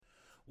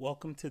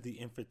Welcome to the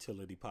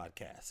Infertility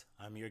Podcast.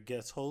 I'm your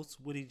guest host,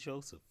 Woody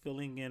Joseph,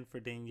 filling in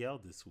for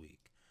Danielle this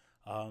week.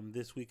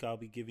 This week I'll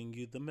be giving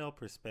you the male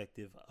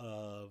perspective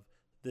of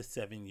the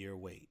 7-year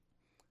wait,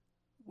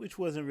 which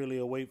wasn't really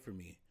a wait for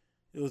me.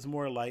 It was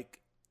more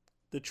like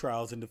the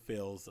trials and the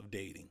fails of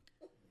dating.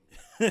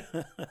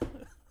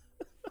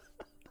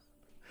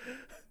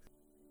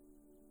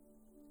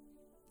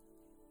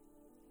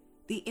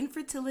 The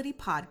Infertility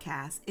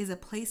Podcast is a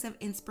place of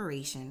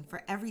inspiration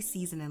for every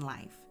season in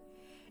life.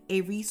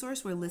 A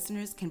resource where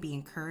listeners can be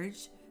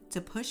encouraged to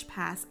push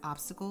past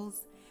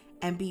obstacles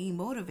and be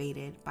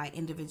motivated by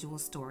individual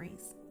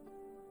stories.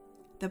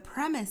 The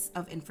premise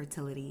of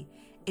infertility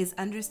is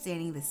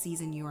understanding the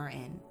season you are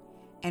in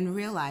and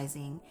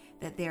realizing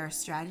that there are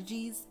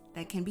strategies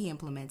that can be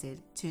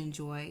implemented to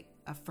enjoy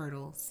a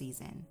fertile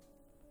season.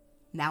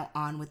 Now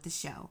on with the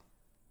show.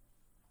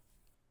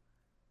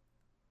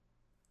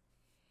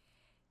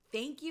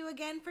 Thank you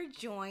again for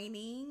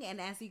joining. And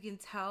as you can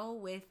tell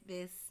with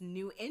this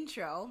new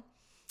intro,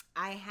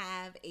 I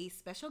have a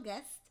special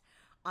guest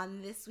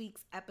on this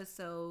week's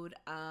episode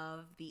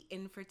of the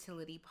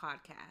Infertility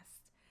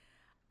Podcast.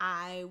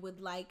 I would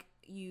like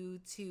you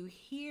to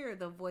hear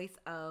the voice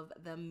of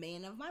the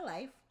man of my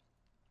life,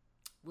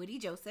 Woody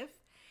Joseph.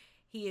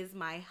 He is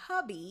my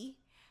hubby,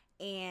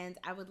 and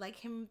I would like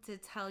him to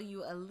tell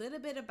you a little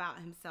bit about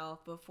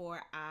himself before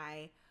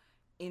I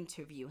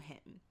interview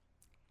him.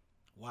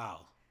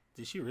 Wow.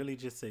 Did she really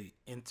just say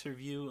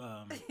interview?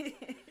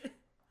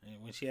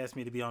 And when she asked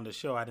me to be on the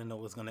show, I didn't know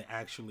it was going to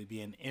actually be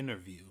an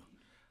interview.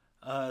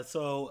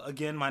 So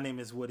again, my name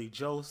is Woody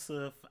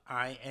Joseph.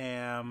 I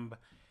am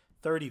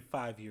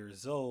 35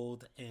 years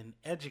old, an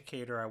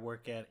educator. I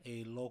work at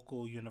a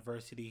local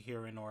university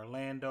here in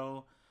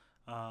Orlando,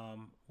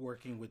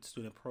 working with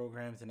student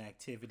programs and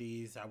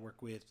activities. I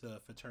work with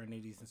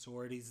fraternities and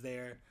sororities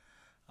there.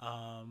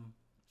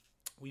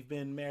 We've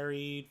been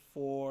married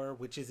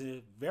which is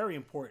a very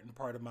important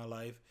part of my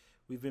life.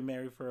 We've been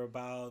married for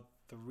about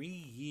 3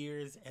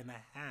 years and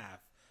a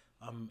half.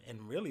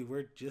 And really,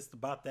 we're just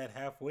about that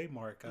halfway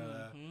mark.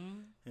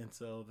 And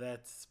so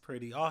that's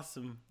pretty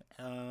awesome.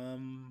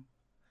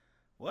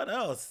 What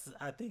else?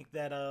 I think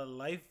that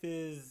life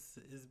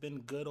has been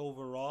good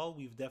overall.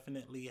 We've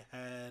definitely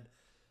had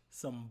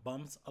some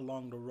bumps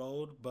along the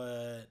road,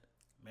 but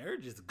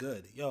marriage is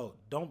good. Yo,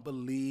 don't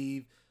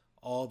believe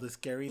all the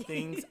scary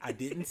things. I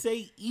didn't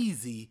say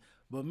easy,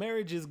 but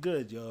marriage is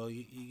good, yo.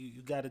 You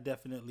got to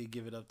definitely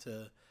give it up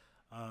to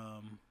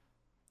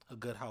a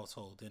good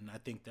household. And I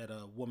think that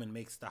a woman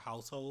makes the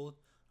household.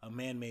 A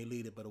man may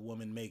lead it, but a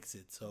woman makes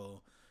it.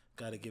 So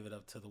got to give it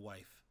up to the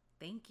wife.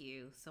 Thank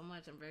you so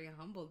much. I'm very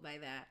humbled by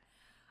that.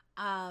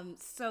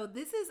 So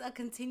this is a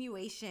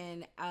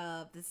continuation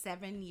of the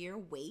 7-year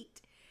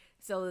wait.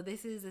 So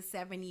this is a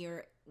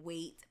 7-year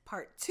wait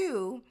part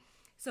 2.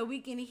 So we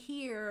can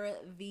hear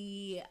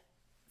the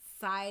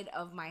side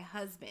of my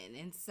husband.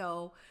 And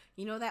so,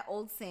 you know that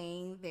old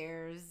saying,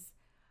 there's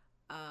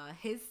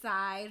his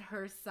side,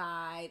 her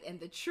side,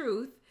 and the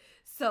truth.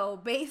 So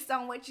based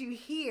on what you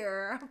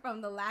hear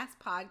from the last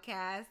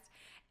podcast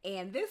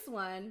and this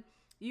one,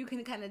 you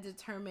can kind of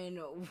determine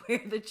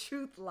where the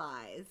truth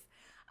lies.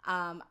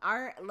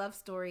 Our love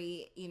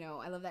story,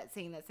 I love that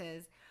saying that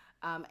says,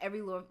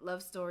 every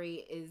love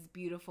story is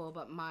beautiful,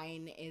 but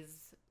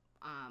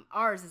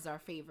ours is our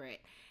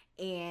favorite.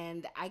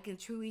 And I can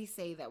truly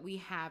say that we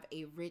have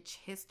a rich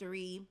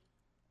history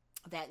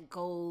that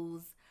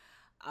goes,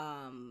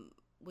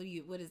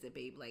 what is it,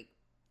 babe? Like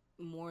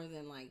more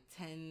than like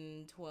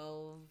 10,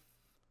 12.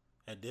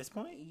 At this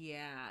point?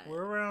 Yeah.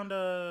 We're around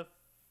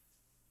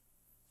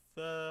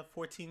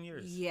 14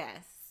 years.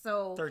 Yes.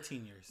 So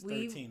 13 years.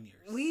 13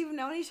 years. We've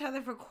known each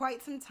other for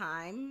quite some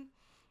time.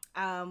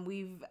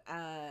 We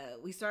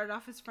started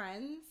off as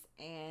friends,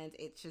 and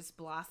it just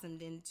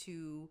blossomed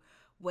into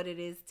what it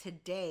is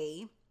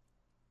today.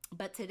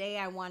 But today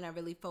I want to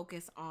really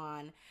focus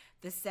on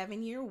the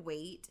 7-year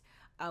wait.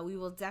 We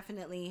will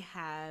definitely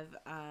have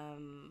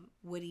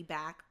Woody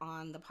back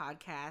on the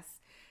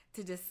podcast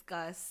to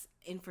discuss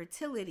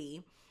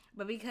infertility.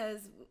 But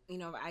because,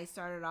 I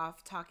started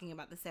off talking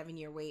about the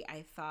 7-year wait,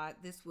 I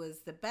thought this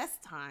was the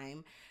best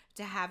time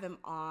to have him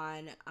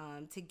on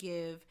to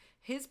give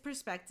his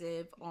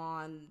perspective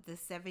on the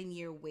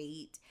 7-year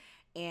wait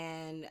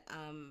and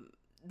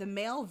the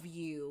male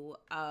view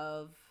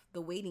of the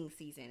waiting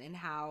season and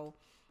how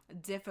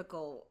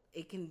difficult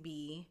it can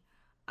be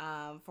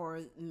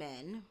for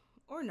men,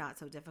 or not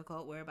so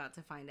difficult. We're about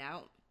to find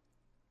out.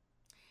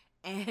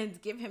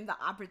 And give him the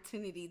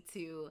opportunity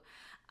to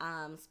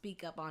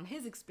speak up on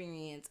his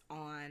experience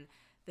on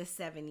the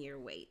 7-year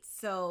wait.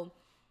 So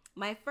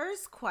my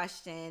first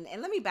question,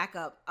 and let me back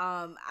up.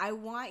 I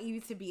want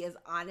you to be as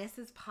honest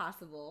as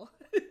possible.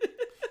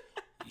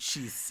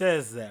 She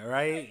says that,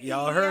 right?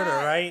 Y'all heard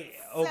her, right?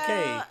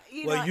 Okay.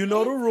 So, well, you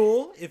know the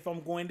rule. If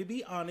I'm going to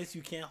be honest,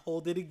 you can't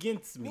hold it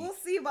against me. We'll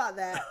see about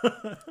that.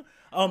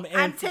 And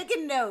I'm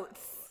taking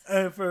notes.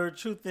 For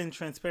truth and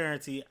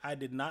transparency, I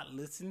did not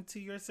listen to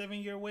your 7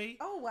 year wait.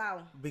 Oh,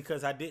 wow.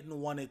 Because I didn't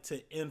want it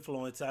to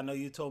influence. I know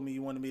you told me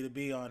you wanted me to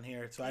be on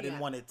here, so I didn't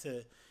want it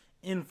to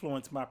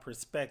influence my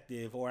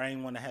perspective, or I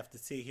didn't want to have to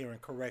sit here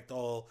and correct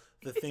all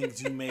the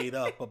things you made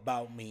up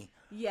about me.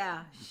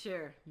 Yeah,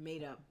 sure.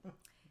 Made up.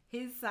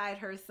 His side,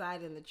 her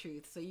side, and the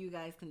truth. So you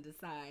guys can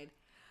decide.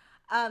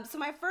 So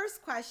my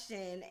first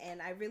question,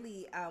 and I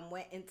really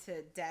went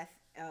into depth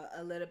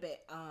a little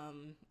bit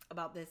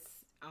about this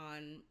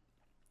on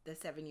the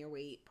 7 year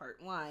wait part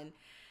 1.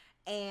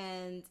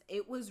 And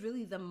it was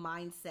really the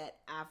mindset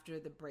after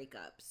the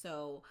breakup.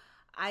 So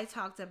I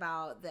talked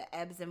about the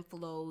ebbs and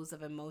flows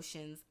of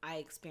emotions I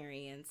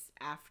experienced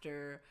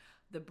after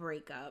the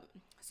breakup.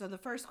 So the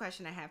first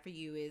question I have for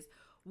you is,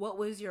 what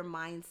was your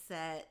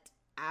mindset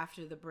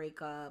after the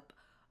breakup?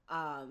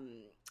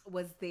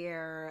 Was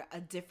there a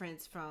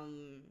difference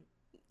from,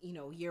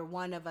 year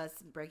 1 of us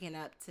breaking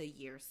up to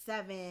year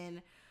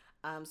 7?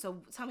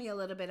 So tell me a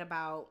little bit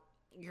about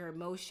your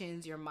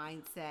emotions, your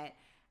mindset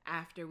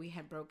after we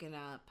had broken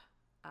up,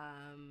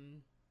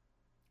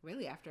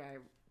 really after I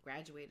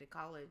graduated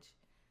college.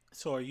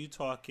 So are you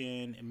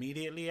talking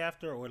immediately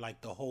after, or like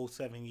the whole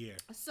 7 year?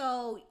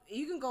 So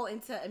you can go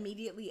into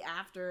immediately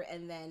after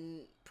and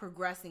then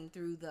progressing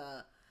through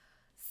the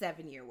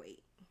 7 year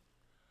wait.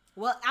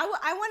 Well, I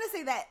want to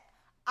say that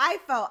I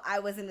felt I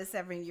was in a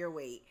 7 year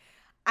wait.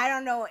 I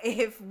don't know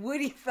if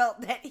Woody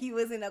felt that he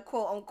was in a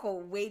quote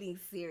unquote waiting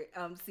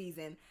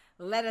season.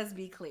 Let us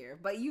be clear.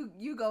 But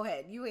you go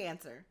ahead. You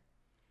answer.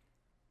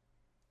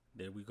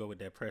 There we go with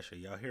that pressure.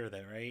 Y'all hear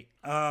that, right?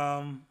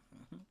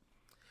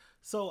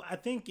 So I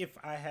think if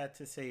I had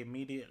to say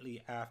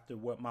immediately after,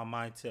 what my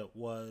mindset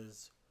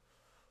was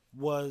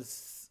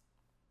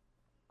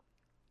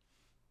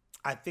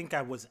I think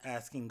I was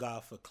asking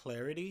God for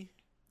clarity.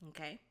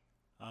 Okay.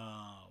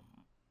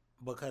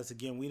 Because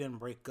again, we didn't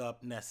break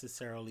up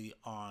necessarily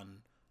on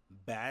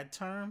bad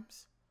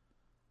terms.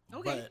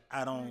 Okay. But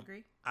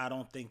I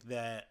don't think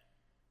that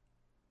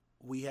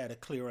we had a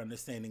clear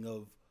understanding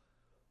of,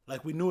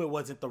 like, we knew it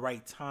wasn't the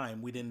right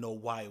time. We didn't know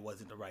why it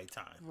wasn't the right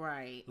time.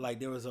 Right. Like,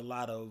 there was a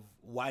lot of,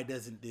 why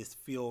doesn't this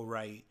feel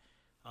right?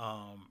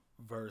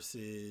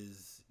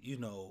 Versus,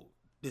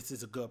 this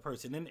is a good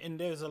person. And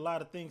there's a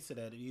lot of things to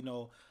that.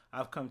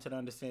 I've come to the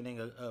understanding,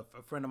 a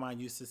friend of mine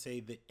used to say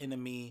the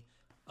enemy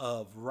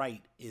of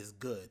right is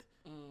good.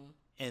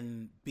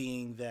 And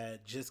being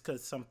that just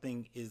because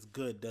something is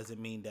good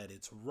doesn't mean that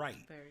it's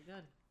right. Very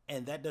good.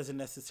 And that doesn't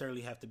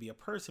necessarily have to be a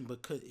person, but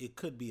it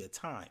could be a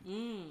time.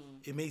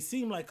 It may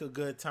seem like a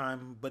good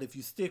time, but if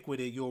you stick with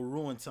it, you'll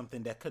ruin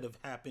something that could have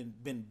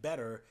been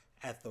better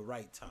at the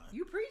right time.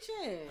 You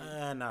preaching?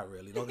 Not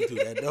really. Don't do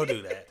that. Don't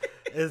do that.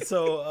 And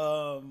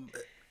so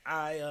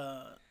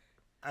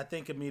I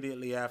think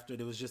immediately after,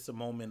 there was just a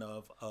moment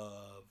of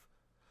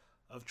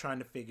trying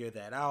to figure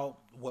that out.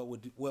 What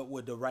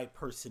would the right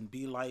person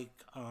be like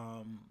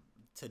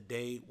to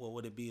date? What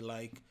would it be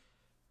like?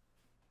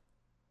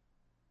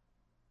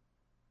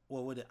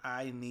 What would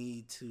I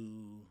need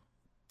to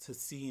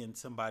see in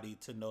somebody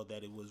to know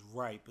that it was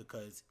right?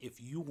 Because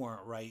if you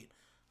weren't right,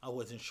 I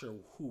wasn't sure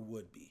who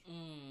would be.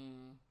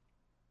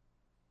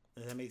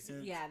 Does that make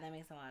sense? Yeah, that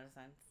makes a lot of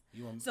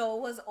sense. So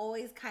it was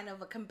always kind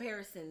of a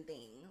comparison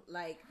thing.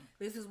 Like,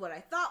 this is what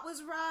I thought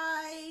was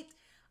right.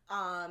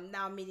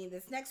 Now I'm meeting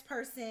this next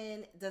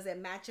person. Does it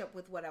match up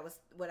with what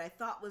I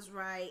thought was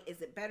right?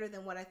 Is it better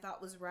than what I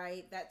thought was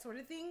right? That sort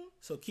of thing.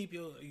 So keep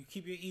your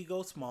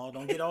ego small.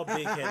 Don't get all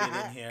big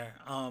headed in here.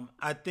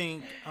 I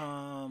think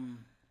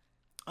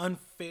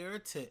unfair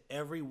to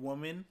every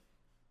woman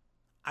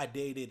I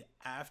dated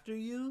after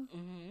you,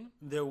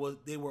 they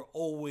were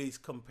always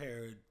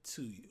compared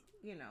to you.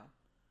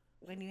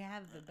 When you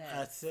have the best.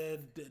 I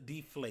said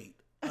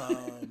deflate.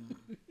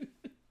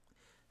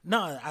 No,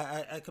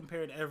 I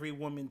compared every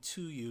woman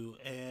to you,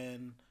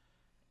 and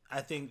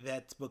I think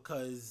that's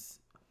because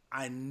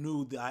I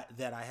knew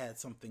that I had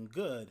something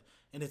good.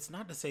 And it's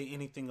not to say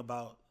anything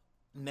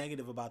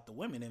negative about the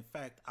women. In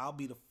fact, I'll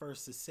be the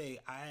first to say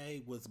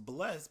I was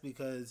blessed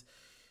because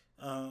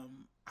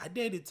I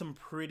dated some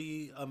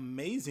pretty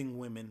amazing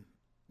women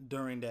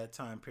during that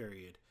time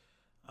period.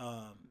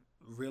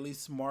 Really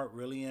smart,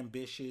 really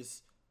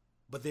ambitious,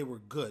 but they were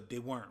good. They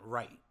weren't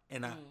right.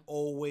 And I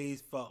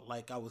always felt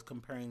like I was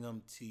comparing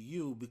them to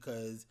you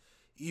because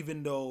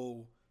even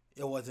though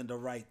it wasn't the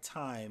right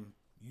time,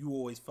 you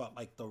always felt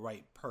like the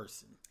right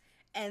person.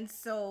 And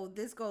so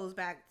this goes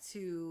back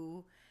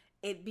to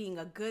it being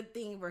a good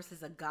thing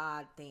versus a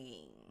God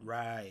thing.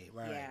 Right.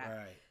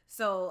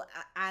 So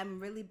I'm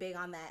really big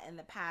on that. In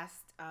the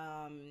past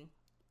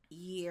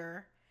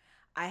year,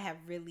 I have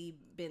really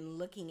been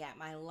looking at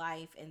my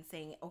life and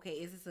saying, okay,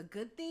 is this a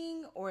good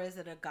thing or is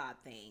it a God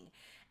thing?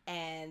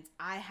 And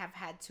I have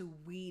had to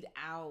weed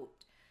out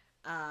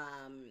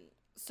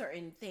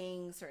certain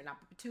things, certain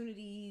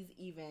opportunities,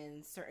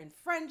 even certain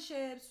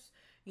friendships,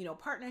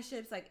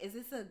 partnerships. Like, is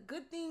this a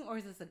good thing or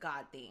is this a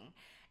God thing?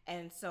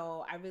 And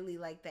so I really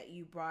like that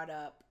you brought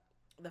up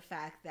the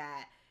fact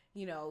that,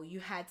 you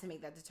had to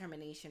make that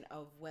determination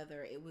of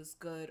whether it was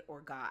good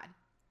or God.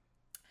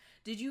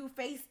 Did you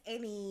face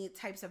any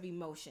types of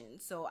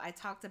emotions? So I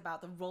talked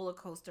about the roller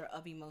coaster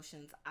of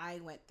emotions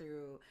I went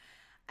through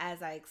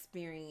as I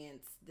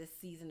experienced this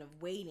season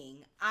of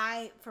waiting.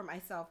 For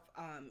myself,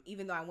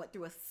 even though I went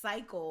through a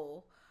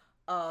cycle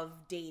of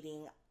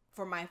dating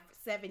for my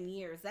 7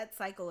 years, that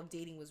cycle of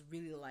dating was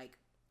really like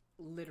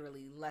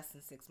literally less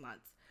than 6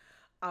 months.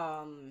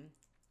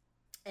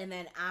 And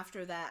then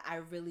after that, I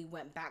really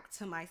went back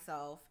to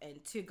myself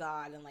and to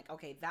God and like,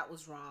 okay, that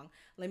was wrong.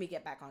 Let me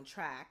get back on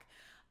track.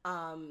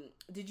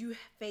 Did you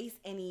face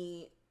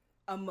any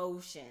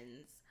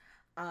emotions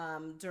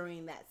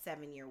during that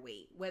 7 year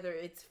wait? Whether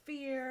it's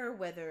fear,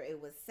 whether it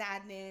was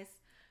sadness,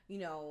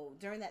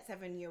 during that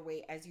 7 year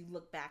wait, as you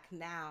look back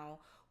now,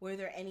 were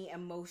there any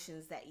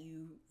emotions that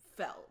you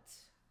felt?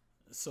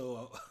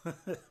 So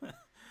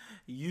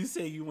you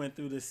say you went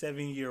through the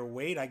 7 year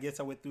wait. I guess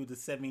I went through the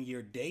 7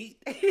 year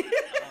date. We're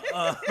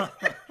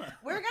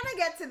gonna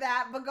get to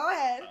that, but go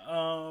ahead.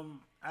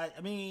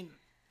 I mean,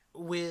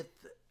 with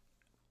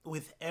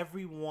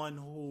everyone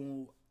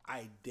who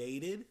I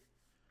dated,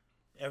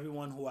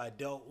 everyone who I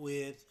dealt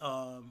with,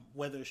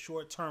 whether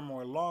short term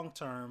or long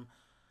term,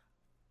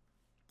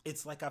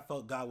 it's like I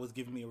felt God was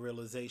giving me a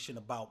realization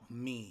about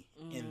me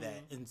in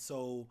that. And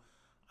so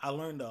I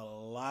learned a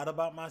lot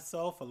about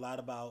myself, a lot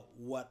about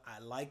what I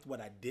liked,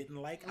 what I didn't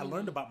like. I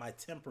learned about my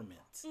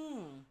temperaments.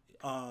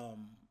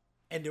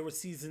 And there were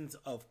seasons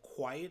of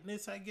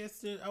quietness, I guess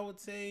that I would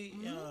say.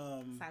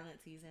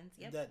 Silent seasons,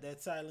 yep.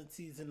 That silent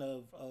season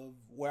of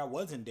where I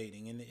wasn't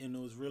dating. And it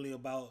was really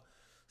about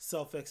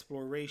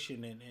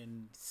self-exploration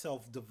and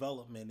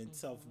self-development and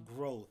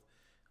self-growth.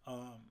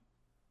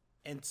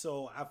 And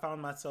so I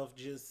found myself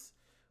just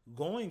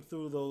going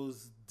through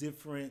those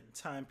different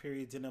time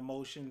periods and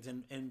emotions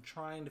and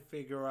trying to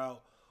figure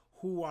out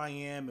who I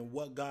am and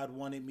what God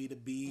wanted me to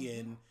be.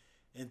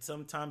 And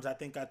sometimes I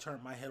think I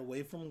turned my head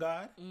away from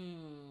God.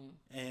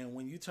 And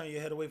when you turn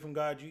your head away from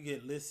God, you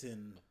get,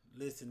 listen,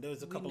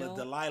 there's a couple of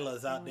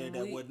Delilahs out there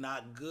that were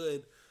not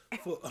good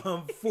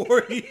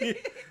for you.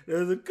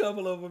 There's a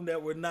couple of them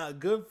that were not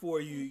good for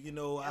you. We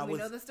know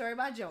the story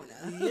about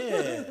Jonah.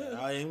 Yeah.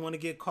 I didn't want to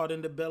get caught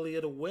in the belly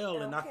of the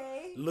whale and not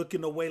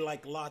looking away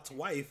like Lot's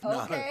wife.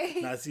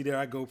 Now, see, there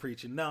I go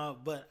preaching. No,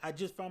 but I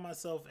just found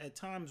myself at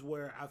times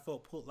where I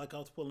felt like I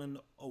was pulling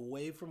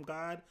away from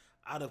God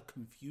out of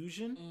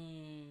confusion.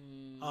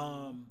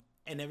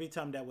 And every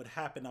time that would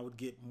happen, I would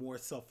get more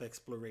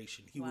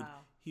self-exploration.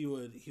 He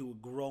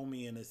would grow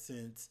me in a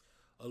sense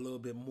a little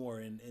bit more,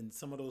 and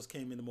some of those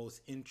came in the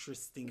most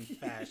interesting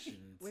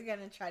fashions. We're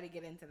gonna try to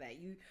get into that.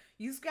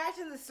 You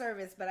scratching the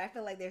surface, but I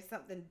feel like there's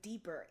something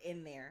deeper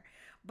in there.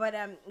 But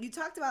you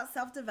talked about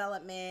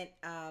self-development,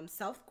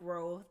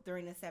 self-growth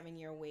during the 7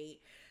 year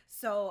wait.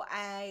 So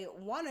I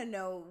want to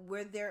know,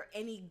 were there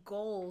any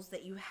goals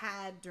that you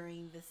had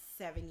during the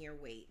 7 year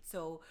wait?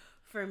 So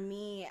for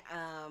me,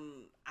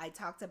 I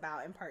talked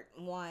about in part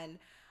one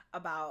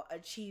about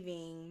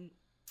achieving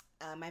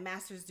my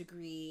master's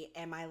degree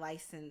and my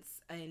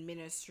license in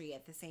ministry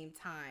at the same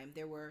time.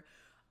 There were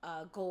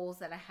goals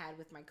that I had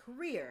with my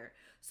career.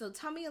 So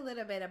tell me a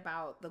little bit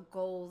about the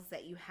goals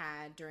that you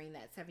had during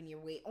that 7 year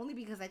wait, only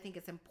because I think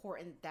it's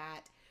important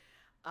that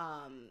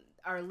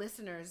our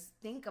listeners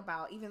think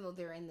about, even though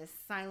they're in this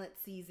silent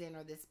season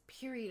or this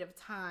period of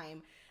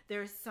time,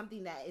 there's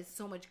something that is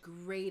so much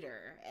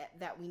greater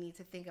that we need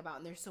to think about,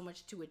 and there's so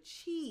much to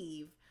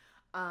achieve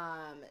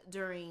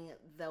during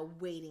the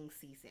waiting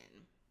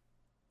season.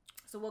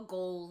 So what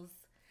goals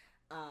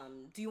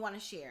do you want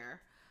to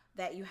share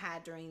that you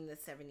had during the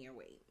 7 year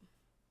wait?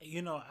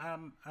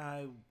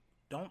 I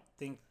don't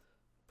think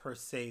per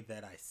se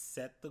that I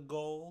set the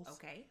goals.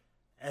 Okay.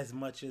 As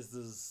much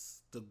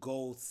as the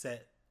goals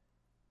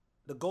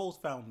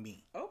found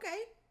me. Okay.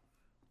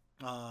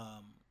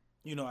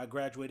 I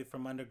graduated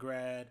from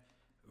undergrad,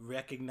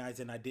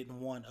 recognizing I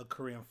didn't want a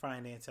career in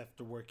finance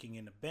after working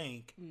in a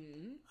bank.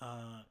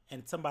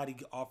 And somebody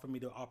offered me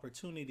the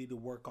opportunity to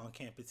work on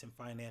campus in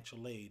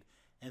financial aid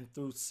and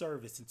through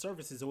service. And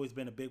service has always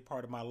been a big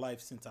part of my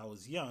life since I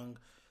was young.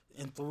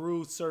 And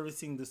through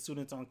servicing the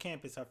students on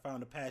campus, I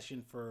found a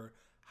passion for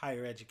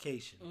higher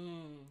education.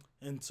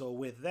 And so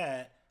with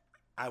that,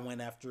 I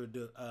went after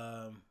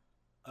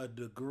a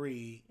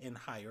degree in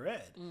higher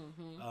ed,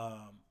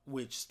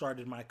 which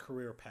started my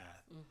career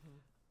path.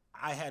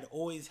 I had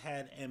always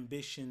had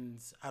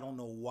ambitions, I don't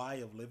know why,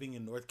 of living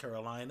in North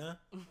Carolina.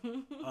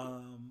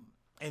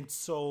 And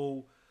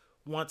so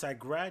once I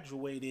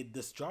graduated,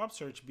 this job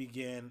search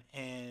began,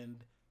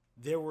 and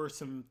there were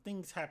some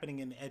things happening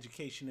in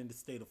education in the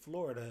state of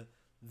Florida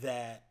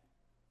that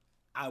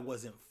I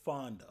wasn't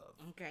fond of.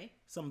 Okay.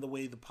 Some of the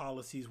way the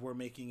policies were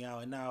making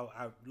out, and now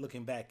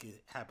looking back,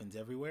 it happens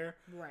everywhere.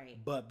 Right.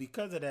 But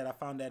because of that, I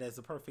found that as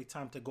a perfect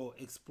time to go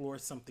explore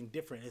something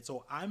different. And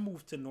so I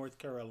moved to North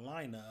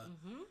Carolina,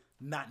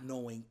 not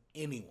knowing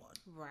anyone.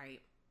 Right.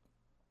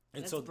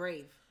 And That's so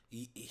brave.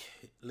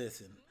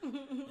 Listen.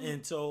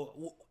 And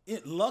so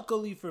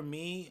luckily for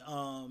me,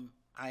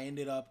 I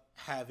ended up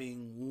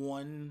having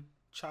one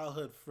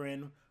childhood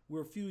friend.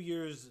 We're a few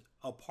years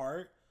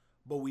apart,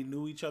 but we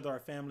knew each other. Our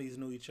families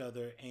knew each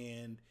other,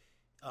 and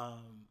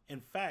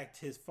In fact,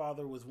 his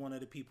father was one of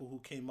the people who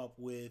came up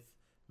with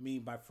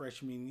me my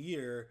freshman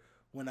year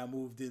when I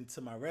moved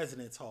into my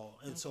residence hall.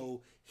 And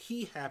so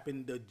he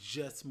happened to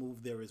just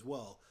move there as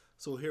well.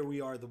 So here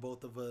we are, the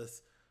both of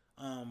us,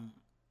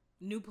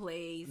 new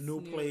place,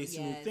 new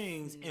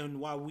things. And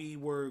while we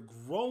were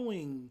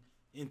growing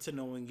into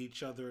knowing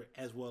each other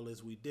as well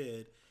as we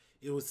did,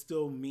 it was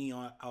still me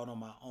out on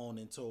my own.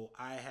 And so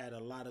I had a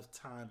lot of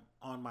time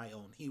on my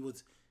own. He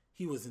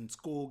was in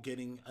school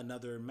getting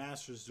another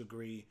master's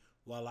degree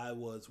while I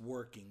was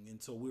working.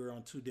 And so we were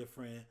on two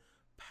different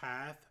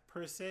paths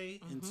per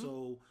se. And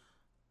so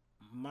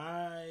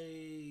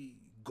my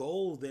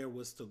goal there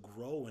was to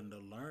grow and to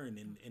learn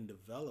and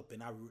develop.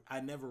 And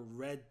I never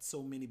read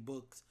so many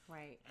books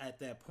at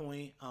that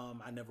point.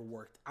 I never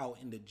worked out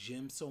in the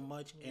gym so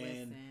much.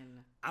 And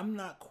I'm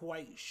not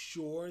quite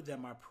sure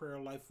that my prayer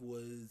life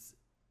was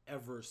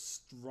ever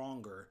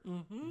stronger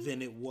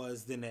than it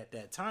was then at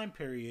that time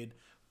period.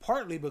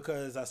 Partly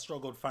because I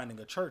struggled finding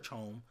a church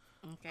home.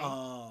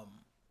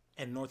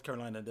 And North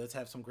Carolina does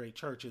have some great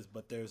churches,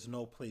 but there's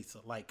no place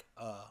like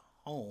a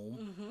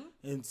home.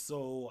 And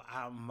so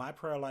my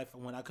prayer life,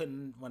 when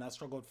I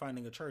struggled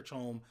finding a church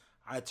home,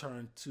 I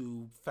turned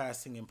to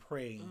fasting and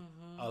praying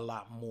a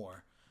lot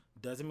more.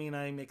 Doesn't mean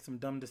I didn't make some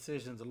dumb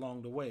decisions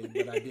along the way,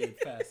 but I did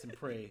fast and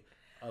pray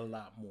a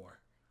lot more.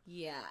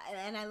 Yeah,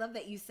 and I love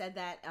that you said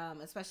that,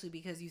 especially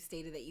because you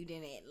stated that you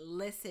didn't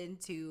listen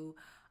to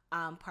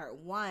part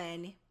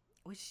one,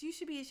 which you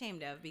should be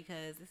ashamed of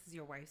because this is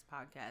your wife's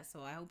podcast.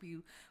 So I hope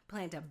you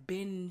plan to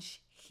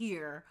binge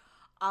hear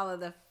all of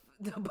the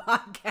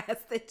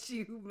podcasts that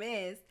you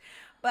missed.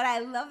 But I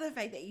love the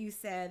fact that you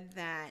said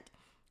that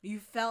you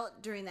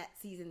felt during that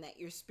season that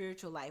your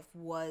spiritual life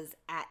was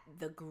at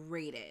the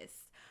greatest.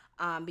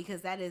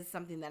 Because that is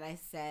something that I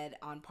said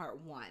on part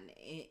one.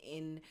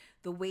 In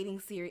the waiting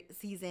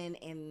season,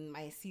 in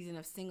my season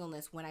of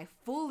singleness, when I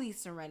fully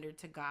surrendered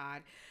to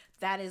God,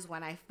 that is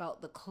when I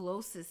felt the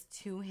closest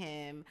to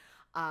Him.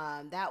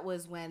 That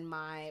was when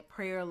my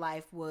prayer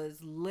life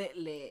was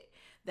lit.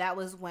 That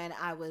was when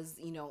I was,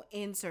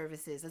 in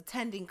services,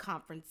 attending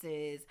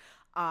conferences,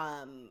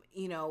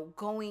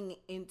 going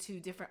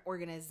into different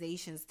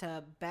organizations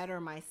to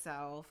better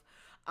myself.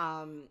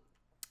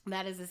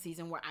 That is a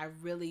season where I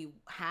really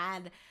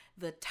had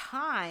the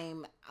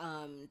time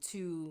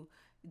to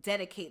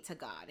dedicate to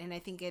God. And I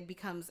think it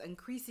becomes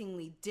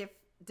increasingly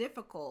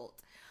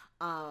difficult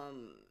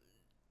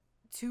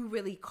to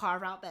really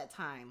carve out that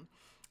time,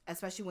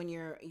 especially when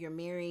you're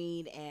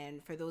married.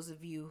 And for those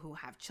of you who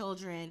have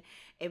children,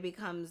 it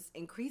becomes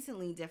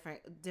increasingly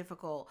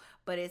difficult.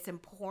 But it's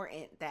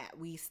important that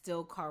we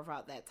still carve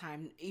out that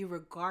time,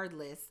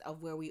 irregardless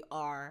of where we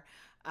are,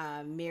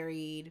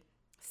 married,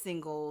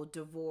 single,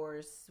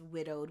 divorced,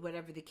 widowed,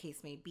 whatever the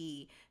case may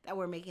be, that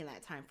we're making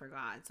that time for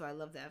God. So I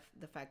love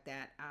the fact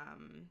that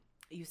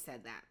you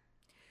said that.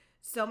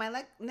 So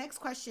my next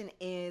question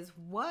is,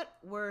 what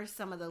were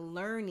some of the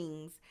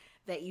learnings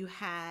that you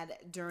had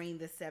during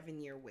the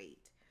 7-year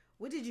wait?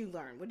 What did you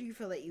learn? What do you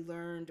feel that you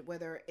learned,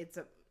 whether it's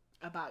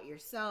about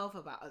yourself,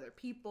 about other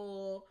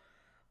people,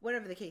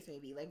 whatever the case may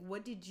be? Like,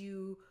 what did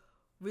you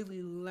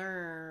really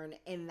learn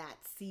in that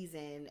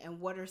season? And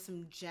what are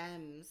some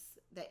gems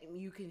that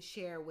you can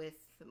share with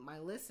my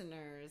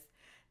listeners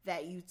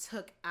that you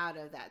took out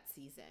of that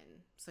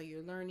season? So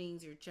your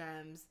learnings, your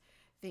gems,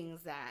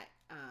 things that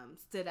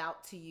stood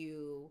out to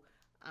you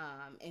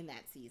in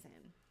that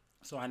season.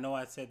 So I know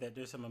I said that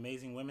there's some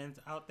amazing women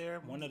out there.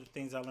 One of the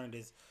things I learned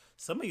is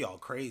some of y'all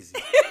crazy.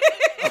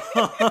 Some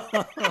of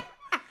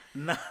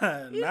us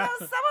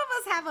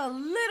have a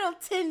little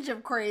tinge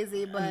of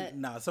crazy, but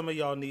some of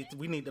y'all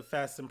we need to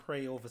fast and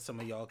pray over some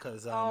of y'all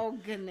because oh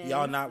goodness,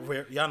 y'all not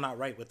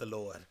right with the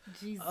Lord.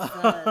 Jesus.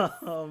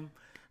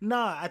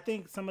 I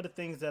think some of the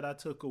things that I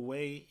took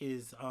away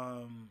is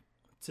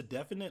to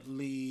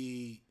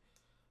definitely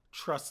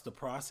trust the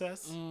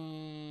process.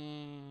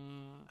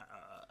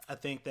 I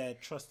think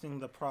that trusting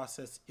the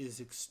process is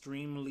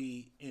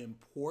extremely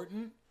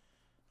important.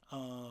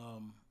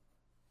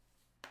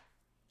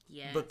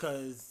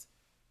 Yes.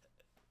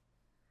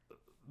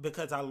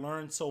 Because I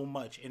learned so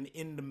much, and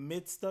in the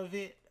midst of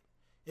it,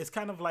 it's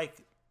kind of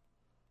like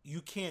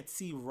you can't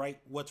see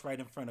what's right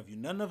in front of you.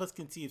 None of us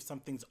can see if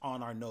something's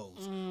on our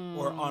nose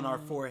or on our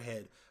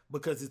forehead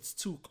because it's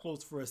too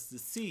close for us to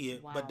see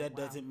it. But that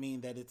doesn't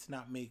mean that it's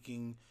not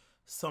making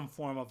some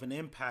form of an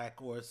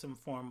impact or some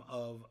form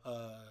of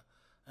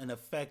an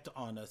effect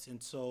on us.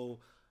 And so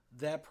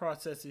that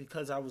process,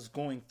 because I was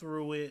going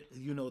through it,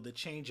 the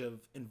change of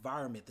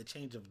environment, the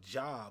change of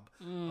job,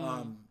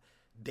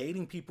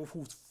 dating people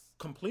who's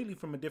completely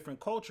from a different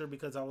culture,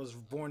 because I was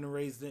born and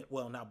raised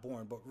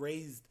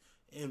raised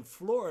in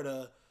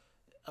Florida.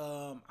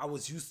 I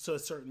was used to a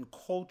certain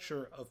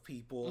culture of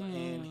people,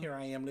 and here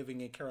I am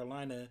living in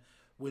Carolina,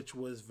 which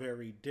was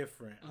very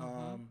different.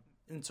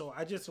 And so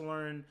I just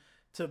learned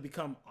to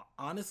become,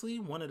 honestly,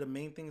 one of the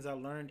main things I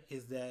learned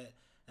is that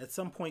at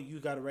some point you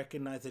got to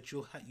recognize that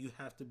you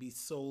have to be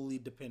solely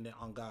dependent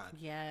on God.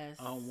 Yes.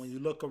 When you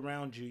look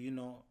around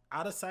you,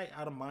 out of sight,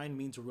 out of mind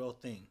means a real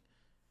thing.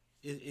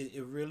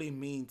 it really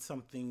means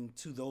something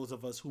to those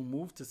of us who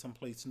move to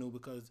someplace new,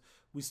 because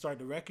we start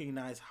to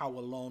recognize how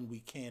alone we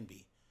can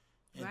be.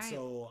 And Right.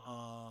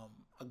 so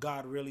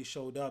God really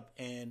showed up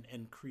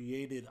and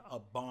created a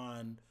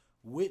bond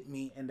with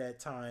me in that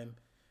time,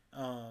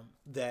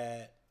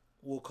 that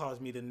will cause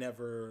me to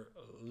never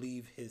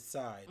leave his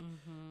side.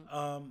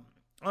 Mm-hmm.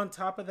 On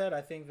top of that,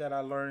 I think that I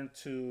learned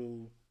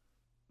to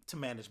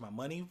manage my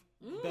money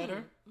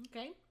better.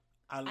 Okay.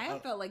 I, I I,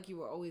 have felt like you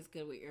were always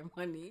good with your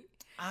money.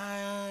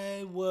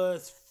 I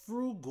was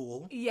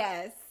frugal,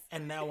 Yes.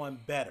 and now I'm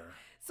better.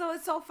 So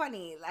it's so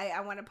funny.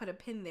 I want to put a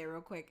pin there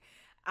real quick.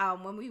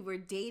 When we were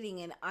dating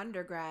in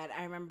undergrad,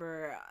 I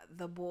remember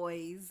the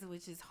boys,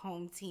 which is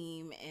home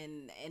team,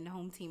 and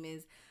home team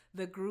is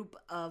the group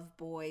of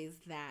boys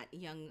that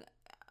young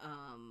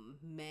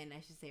men, I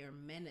should say, or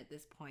men at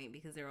this point,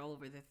 because they're all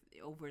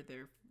over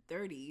their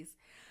 30s.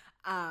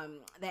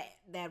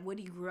 That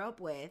Woody grew up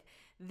with,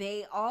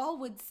 they all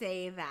would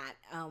say that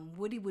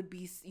Woody would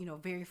be,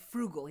 very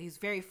frugal. He's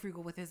very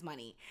frugal with his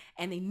money,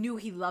 and they knew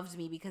he loved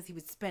me because he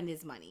would spend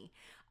his money.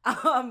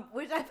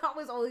 Which I thought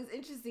was always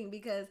interesting,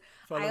 because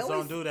Fellas,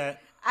 don't do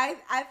that.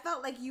 I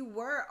felt like you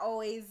were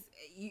always,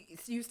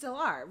 you still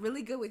are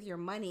really good with your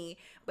money,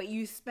 but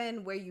you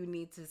spend where you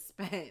need to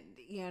spend.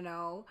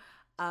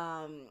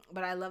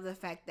 But I love the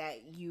fact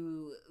that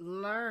you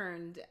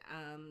learned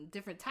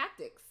different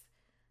tactics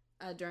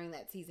during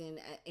that season,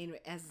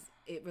 as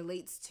it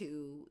relates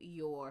to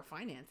your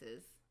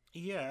finances.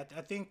 Yeah,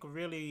 I think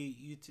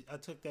really I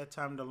took that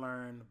time to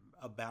learn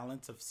a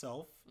balance of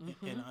self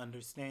and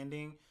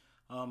understanding.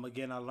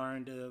 Again, I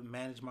learned to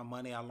manage my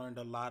money. I learned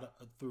a lot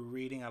through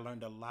reading. I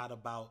learned a lot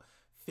about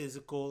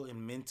physical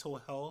and mental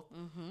health.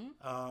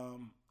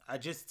 I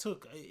just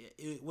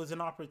it was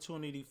an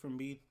opportunity for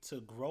me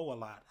to grow a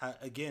lot.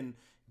 Again,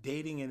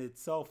 dating in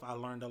itself, I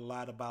learned a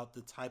lot about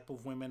the type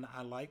of women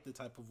I like, the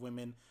type of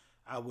women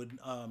I would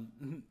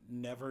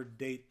never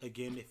date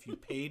again if you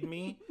paid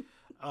me.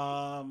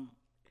 It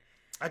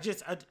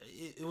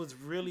was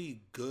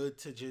really good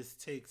to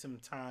just take some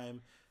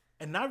time,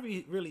 and not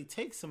really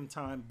take some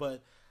time,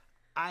 but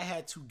I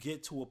had to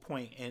get to a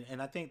point,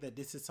 and I think that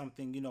this is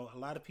something, a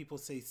lot of people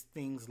say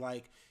things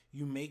like,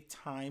 you make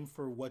time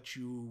for what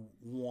you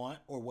want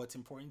or what's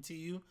important to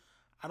you.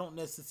 I don't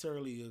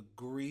necessarily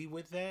agree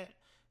with that,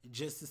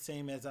 just the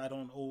same as I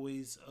don't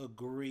always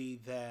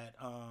agree that,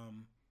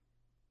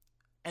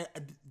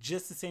 and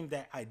just the same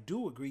that I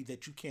do agree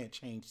that you can't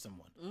change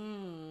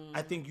someone.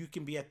 I think you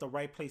can be at the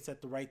right place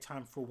at the right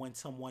time for when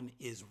someone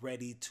is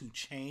ready to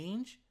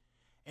change.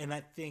 And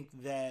I think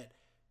that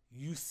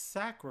you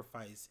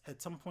sacrifice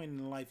at some point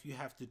in life. You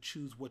have to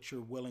choose what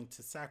you're willing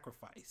to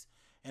sacrifice.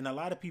 And a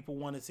lot of people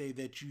want to say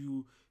that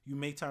you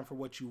make time for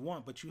what you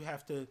want, but you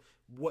have to,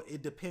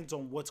 it depends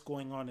on what's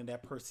going on in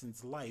that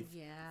person's life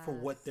for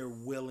what they're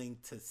willing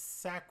to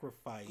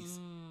sacrifice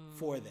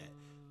for that.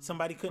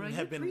 Somebody couldn't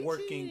have been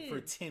working for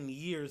 10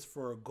 years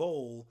for a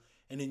goal,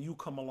 and then you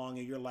come along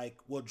and you're like,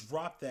 well,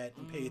 drop that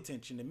and pay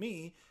attention to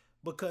me,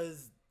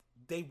 because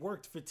they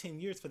worked for 10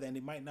 years for that, and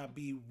it might not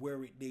be where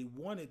they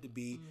wanted to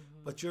be,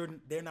 but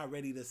they're not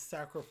ready to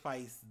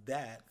sacrifice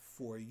that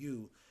for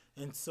you.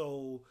 And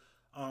so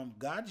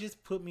God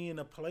just put me in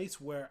a place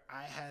where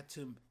I had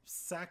to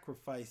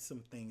sacrifice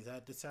some things. I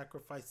had to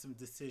sacrifice some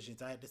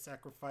decisions. I had to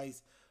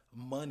sacrifice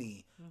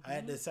money. I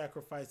had to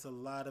sacrifice a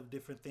lot of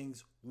different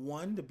things.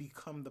 One, to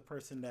become the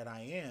person that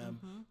I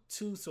am.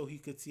 Two, so he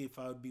could see if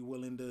I would be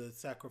willing to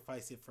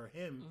sacrifice it for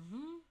him.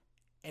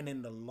 And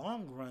in the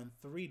long run,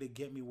 three, to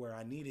get me where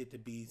I needed to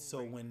be.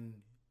 So when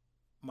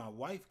my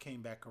wife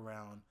came back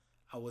around,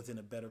 I was in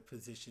a better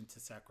position to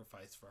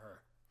sacrifice for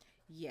her.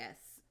 Yes.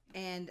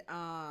 And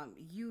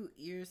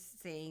you're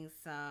saying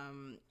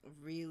some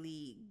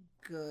really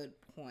good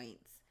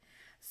points.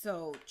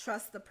 So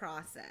trust the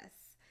process.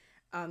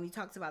 You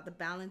talked about the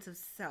balance of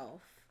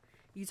self.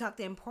 You talked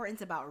the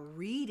importance about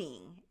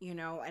reading,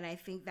 and I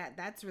think that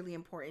that's really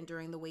important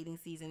during the waiting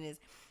season, is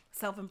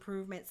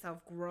self-improvement,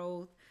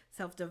 self-growth,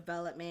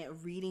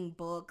 self-development, reading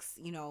books,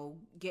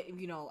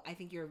 I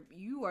think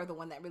you are the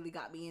one that really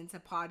got me into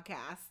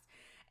podcasts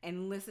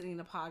and listening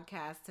to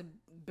podcasts to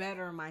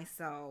better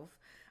myself.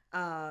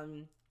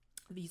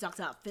 You talked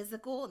about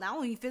not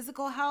only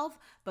physical health,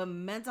 but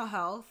mental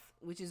health,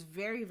 which is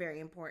very, very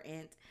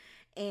important.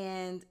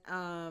 And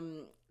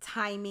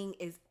timing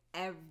is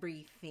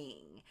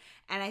everything.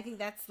 And I think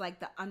that's like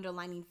the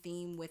underlining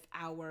theme with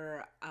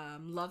our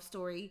love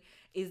story,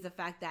 is the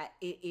fact that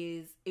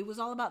it was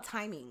all about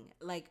timing.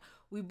 Like,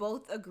 we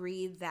both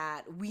agreed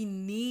that we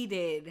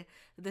needed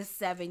the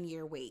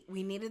 7-year wait.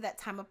 We needed that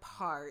time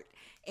apart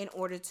in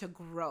order to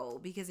grow.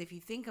 Because if you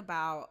think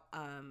about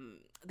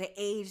the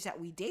age that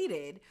we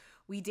dated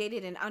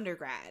in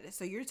undergrad.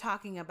 So you're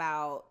talking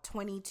about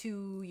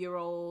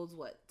 22-year-olds,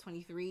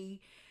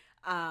 23?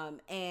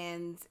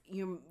 And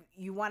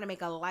you want to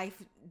make a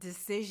life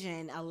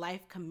decision, a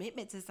life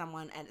commitment to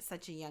someone at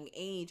such a young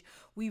age.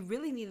 We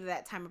really needed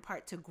that time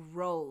apart to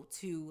grow,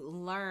 to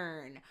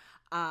learn,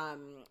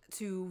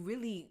 to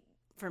really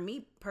for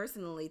me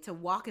personally, to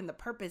walk in the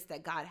purpose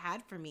that God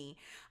had for me.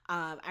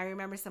 I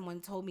remember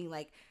someone told me,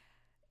 like,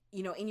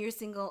 you know, in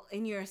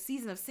your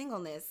season of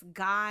singleness,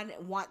 God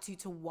wants you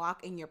to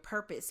walk in your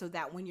purpose so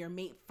that when your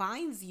mate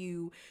finds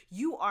you,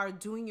 you are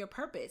doing your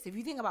purpose. If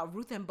you think about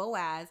Ruth and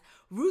Boaz,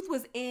 Ruth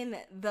was in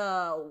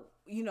the,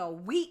 you know,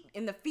 wheat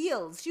in the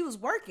fields. She was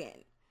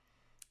working.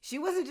 She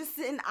wasn't just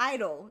sitting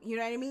idle. You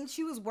know what I mean?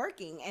 She was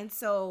working. And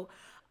so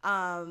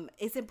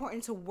it's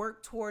important to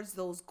work towards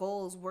those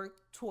goals, work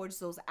towards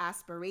those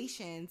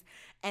aspirations,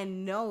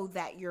 and know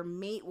that your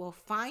mate will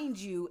find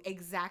you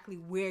exactly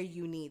where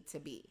you need to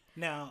be.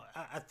 Now,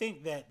 I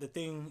think that the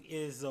thing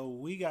is,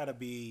 we got to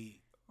be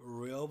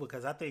real,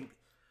 because I think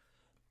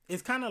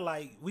it's kind of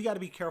like we got to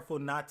be careful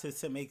not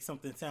to make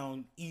something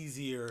sound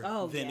easier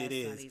than it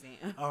is.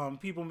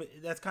 People,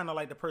 that's kind of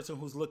like the person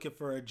who's looking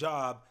for a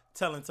job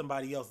telling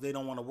somebody else they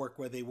don't want to work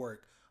where they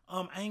work.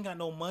 I ain't got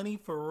no money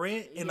for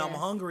rent, and I'm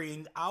hungry,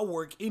 and I'll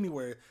work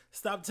anywhere.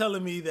 Stop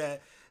telling me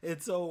that.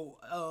 And so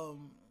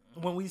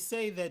when we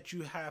say that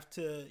you have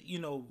to, you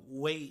know,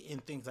 wait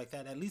and things like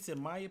that, at least in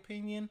my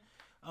opinion,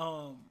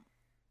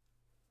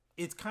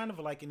 it's kind of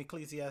like in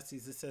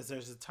Ecclesiastes, it says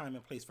there's a time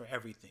and place for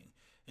everything.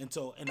 And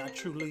so, and I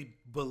truly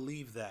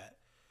believe that.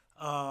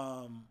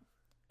 And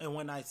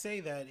when I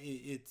say that,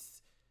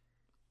 it's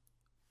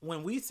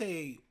when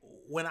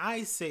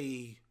I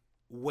say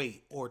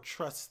wait or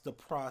trust the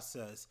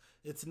process,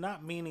 it's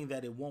not meaning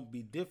that it won't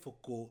be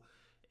difficult.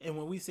 And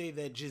when we say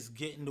that, just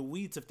get in the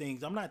weeds of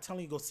things, I'm not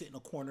telling you go sit in a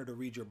corner to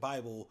read your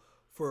Bible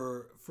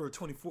for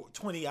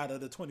 20 out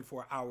of the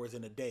 24 hours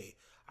in a day.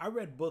 I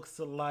read books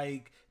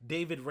like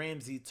David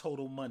Ramsey,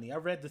 Total Money. I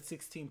read The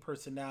 16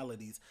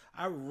 Personalities.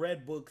 I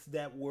read books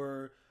that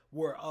were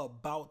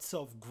about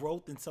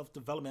self-growth and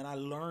self-development. I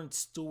learned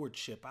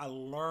stewardship. I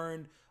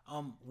learned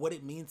what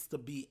it means to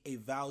be a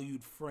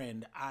valued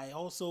friend. I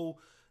also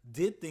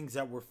did things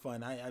that were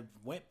fun. I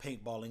went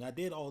paintballing. I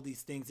did all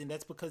these things. And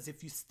that's because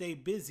if you stay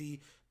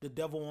busy, the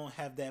devil won't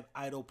have that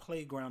idle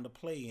playground to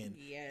play in.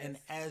 Yes. And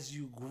as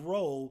you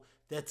grow,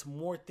 that's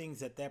more things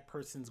that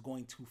person's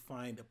going to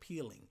find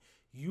appealing.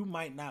 You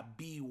might not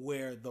be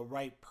where the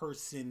right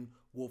person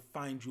will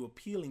find you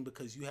appealing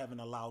because you haven't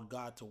allowed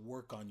God to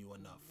work on you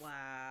enough.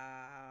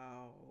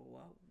 Wow.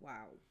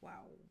 Wow.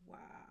 Wow. Wow.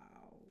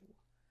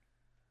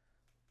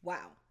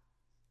 Wow.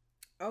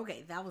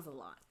 Okay, that was a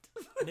lot.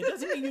 And it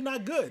doesn't mean you're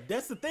not good.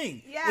 That's the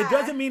thing. Yeah. It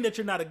doesn't mean that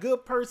you're not a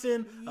good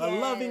person, a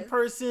loving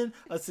person,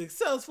 a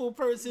successful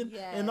person,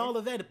 and all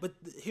of that. But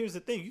here's the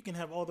thing. You can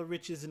have all the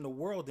riches in the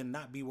world and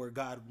not be where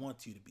God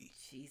wants you to be.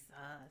 Jesus.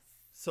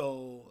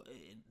 So,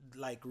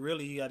 like,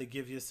 really, you got to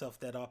give yourself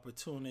that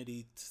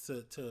opportunity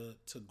to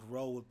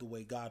grow the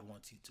way God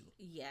wants you to.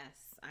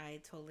 Yes,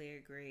 I totally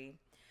agree.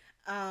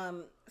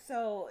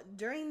 So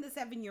during the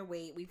 7-year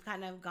wait, we've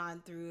kind of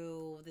gone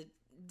through the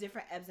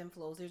different ebbs and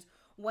flows. There's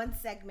one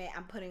segment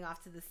I'm putting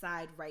off to the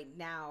side right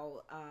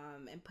now,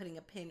 and putting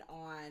a pin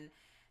on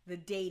the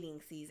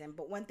dating season.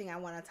 But one thing I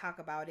want to talk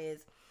about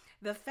is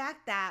the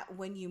fact that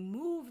when you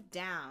move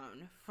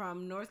down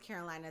from North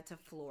Carolina to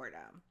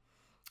Florida,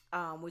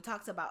 we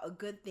talked about a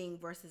good thing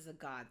versus a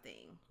God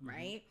thing,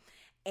 right?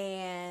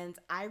 And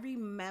I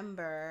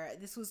remember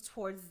this was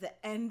towards the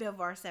end of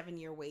our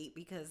 7-year wait,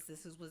 because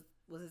this was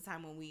the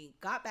time when we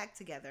got back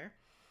together,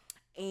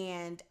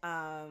 and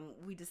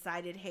we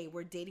decided, hey,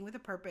 we're dating with a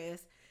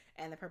purpose,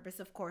 and the purpose,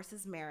 of course,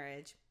 is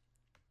marriage.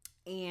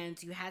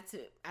 And you had to,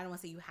 I don't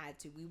want to say you had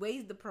to, we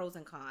weighed the pros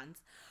and cons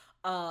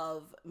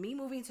of me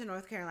moving to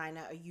North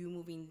Carolina or you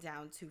moving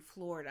down to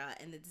Florida,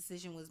 and the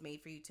decision was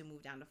made for you to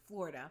move down to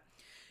Florida.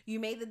 You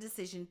made the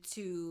decision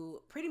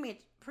to pretty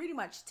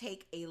much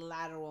take a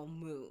lateral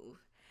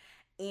move.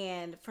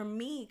 And for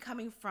me,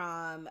 coming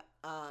from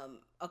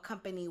a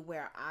company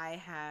where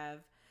I have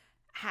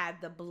had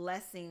the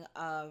blessing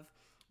of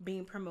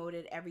being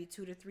promoted every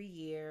 2 to 3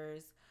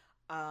 years,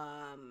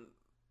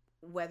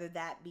 whether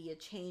that be a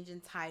change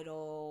in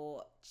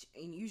title,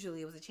 and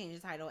usually it was a change in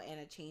title and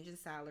a change in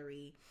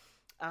salary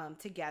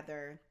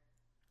together,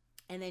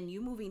 and then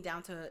you moving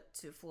down to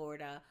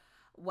Florida,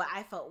 what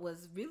I felt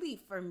was really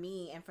for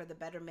me and for the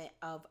betterment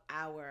of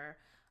our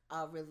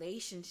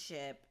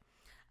relationship.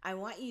 I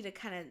want you to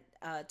kind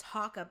of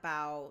talk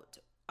about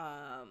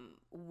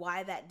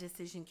why that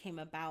decision came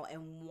about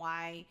and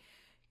why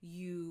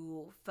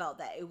you felt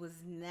that it was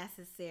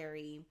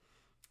necessary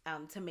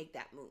to make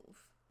that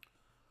move.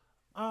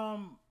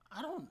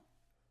 I don't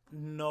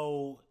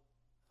know.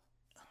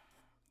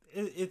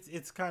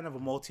 It's kind of a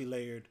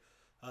multi-layered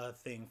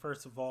thing.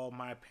 First of all,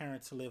 my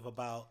parents live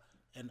about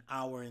an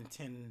hour and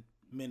 10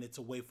 minutes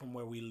away from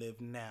where we live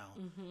now,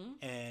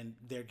 and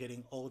they're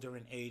getting older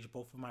in age.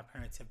 Both of my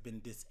parents have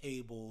been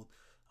disabled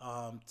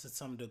to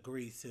some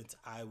degree since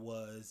I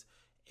was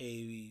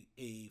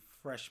a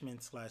freshman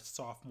 /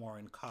 sophomore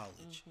in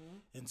college,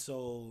 and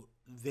so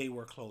they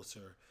were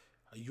closer.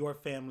 Your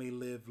family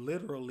lived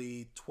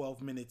literally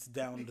 12 minutes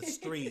down the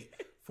street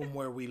from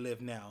where we live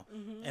now.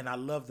 And I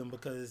love them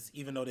because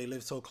even though they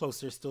live so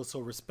close, they're still so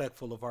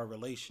respectful of our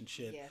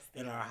relationship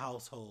and our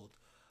household.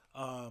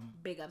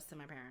 Big ups to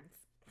my parents.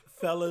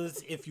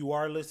 fellas, if you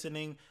are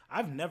listening,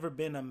 I've never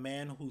been a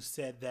man who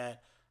said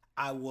that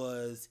I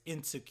was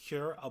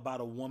insecure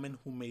about a woman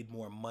who made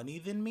more money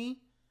than me.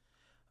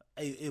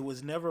 It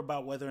was never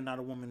about whether or not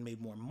a woman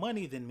made more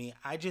money than me.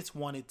 I just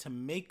wanted to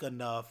make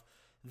enough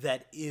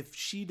that if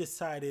she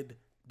decided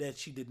that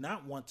she did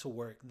not want to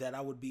work, that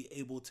I would be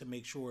able to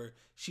make sure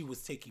she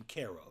was taken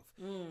care of.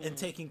 And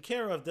taken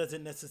care of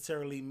doesn't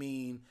necessarily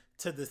mean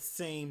to the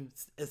same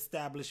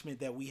establishment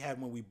that we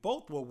had when we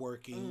both were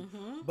working,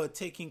 but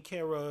taken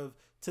care of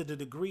to the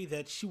degree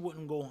that she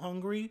wouldn't go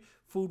hungry,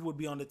 food would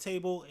be on the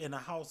table, and a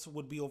house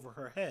would be over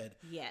her head.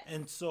 Yes.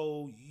 And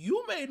so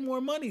you made more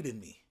money than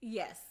me.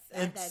 Yes,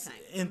 at that time.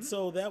 And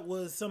so that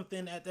was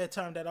something at that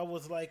time that I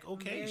was like,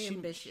 okay, Very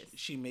ambitious.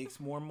 She makes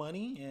more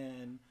money,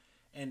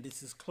 and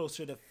this is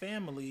closer to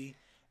family.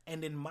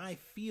 And in my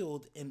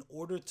field, in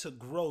order to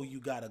grow,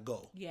 you gotta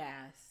go.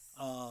 Yes.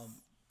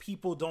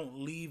 People don't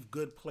leave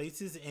good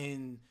places.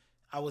 And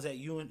I was at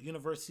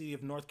University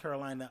of North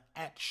Carolina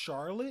at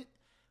Charlotte,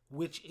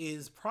 which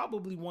is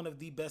probably one of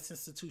the best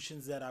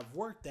institutions that I've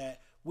worked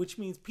at, which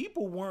means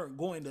people weren't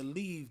going to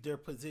leave their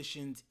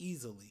positions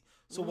easily.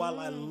 So while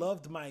I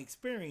loved my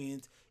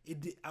experience,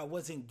 I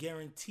wasn't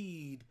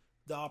guaranteed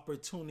the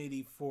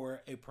opportunity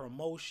for a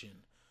promotion.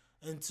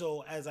 And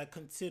so as I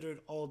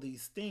considered all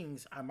these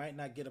things, I might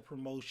not get a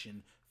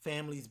promotion,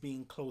 families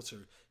being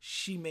closer.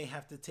 She may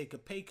have to take a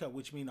pay cut,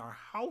 which means our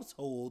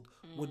household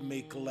would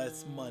make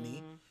less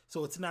money.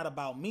 So it's not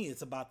about me,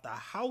 it's about the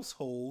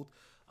household.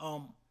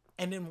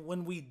 And then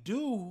when we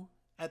do,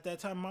 at that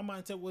time, my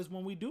mindset was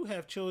when we do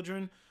have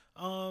children,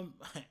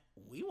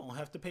 we won't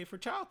have to pay for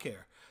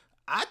childcare.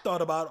 I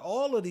thought about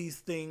all of these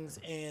things,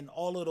 and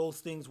all of those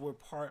things were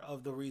part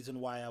of the reason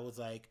why I was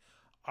like,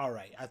 all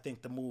right, I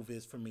think the move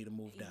is for me to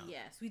move down.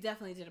 Yes, we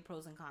definitely did a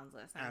pros and cons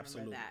list. I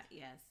remember that,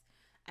 yes.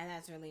 And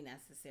that's really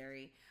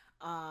necessary.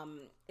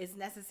 It's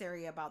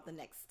necessary about the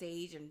next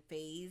stage and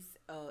phase.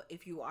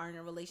 If you are in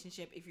a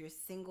relationship, if you're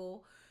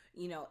single,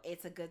 you know,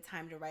 it's a good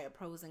time to write a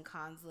pros and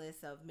cons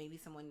list of maybe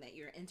someone that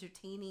you're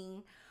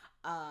entertaining.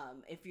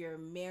 If you're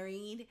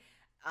married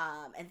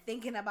and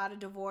thinking about a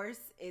divorce,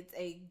 it's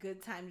a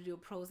good time to do a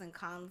pros and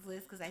cons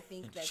list, because I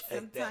think that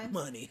sometimes that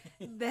money.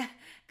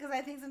 Because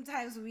I think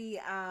sometimes we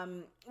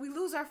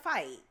lose our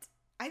fight.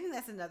 I think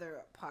that's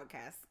another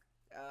podcast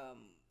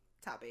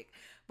topic,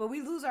 but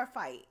we lose our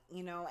fight,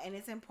 you know, and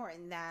it's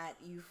important that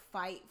you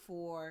fight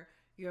for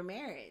your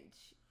marriage.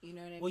 You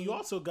know what I mean? Well, you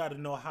also got to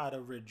know how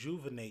to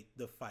rejuvenate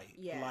the fight.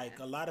 Yeah. Like,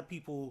 a lot of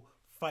people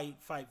fight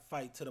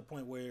to the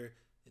point where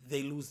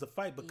they lose the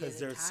fight because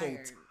they're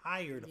tired. So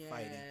tired of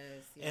fighting.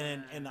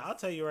 Yes. And I'll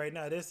tell you right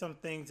now, there's some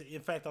things.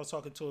 In fact, I was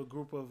talking to a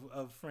group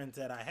of friends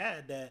that I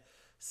had that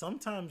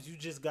sometimes you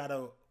just got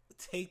to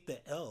take the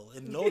L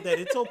and know that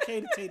it's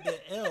okay to take the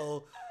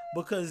L,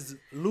 because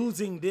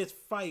losing this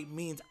fight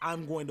means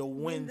I'm going to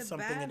win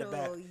something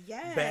battle. In the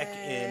back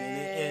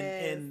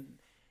end.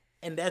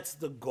 And that's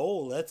the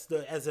goal. That's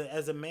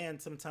as a man,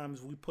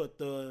 sometimes we put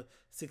the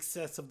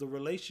success of the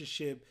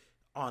relationship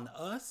on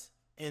us.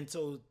 And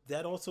so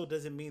that also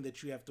doesn't mean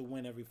that you have to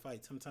win every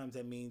fight. Sometimes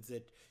that means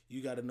that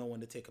you got to know when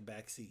to take a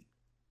back seat.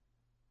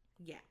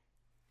 Yeah.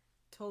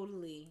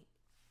 Totally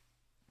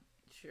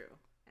true.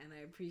 And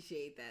I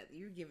appreciate that.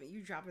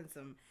 You're dropping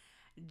some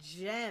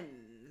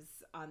gems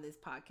on this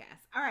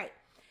podcast. All right.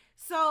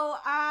 So,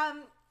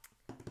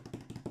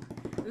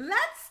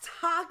 let's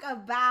talk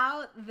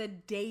about the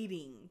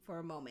dating for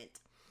a moment.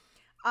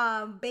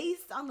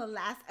 Based on the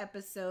last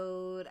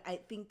episode, I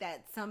think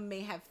that some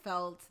may have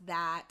felt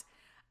that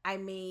I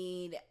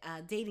made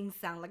dating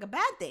sound like a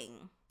bad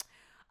thing.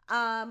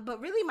 But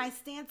really my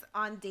stance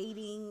on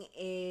dating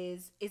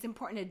is it's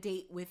important to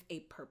date with a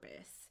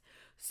purpose.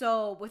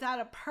 So without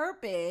a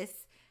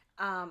purpose,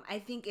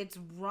 I think it's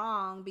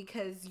wrong,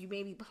 because you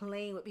may be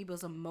playing with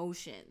people's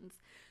emotions.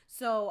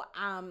 So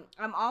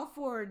I'm all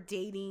for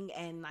dating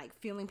and like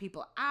feeling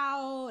people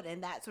out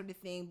and that sort of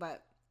thing.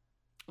 But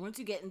once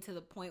you get into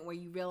the point where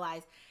you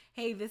realize,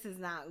 hey, this is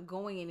not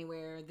going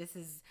anywhere,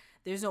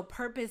 there's no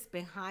purpose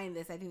behind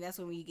this, I think that's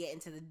when we get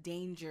into the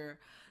danger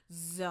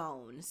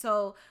zone.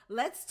 So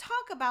let's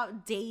talk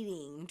about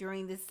dating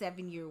during this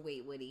 7-year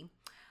wait, Woody.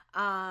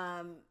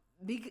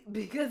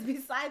 Because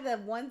beside the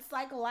one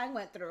cycle I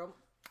went through,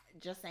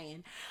 just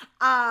saying,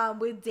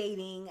 with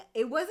dating,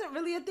 it wasn't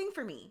really a thing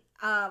for me.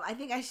 I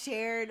think I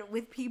shared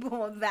with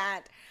people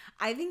that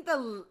I think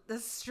the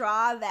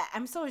straw that,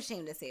 I'm so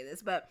ashamed to say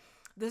this, but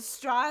the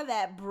straw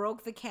that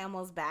broke the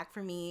camel's back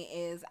for me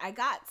is I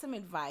got some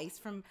advice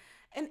from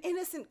an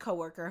innocent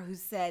coworker who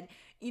said,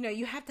 you know,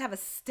 you have to have a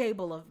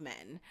stable of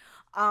men.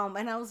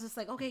 And I was just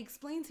like, okay,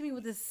 explain to me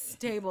what this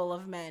stable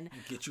of men.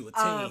 Get you a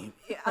team.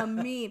 I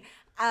mean,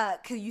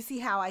 cause you see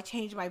how I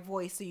changed my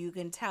voice so you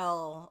can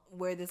tell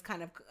where this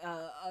kind of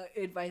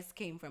advice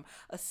came from.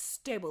 A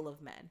stable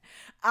of men.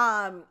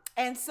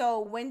 And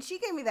so when she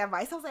gave me that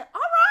advice, I was like,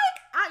 all right,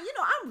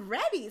 I'm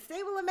ready.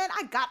 Stable of men,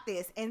 I got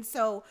this. And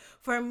so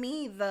for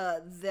me,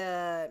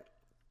 the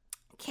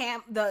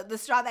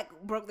straw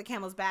that broke the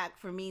camel's back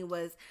for me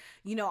was,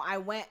 I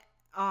went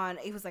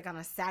it was like on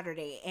a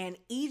Saturday, and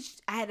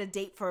I had a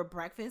date for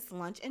breakfast,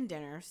 lunch, and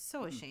dinner.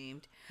 So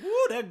ashamed.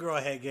 Ooh, that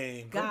girl had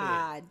game.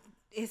 God,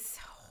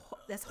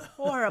 that's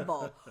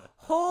horrible.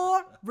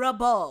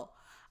 Horrible.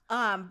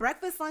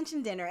 Breakfast, lunch,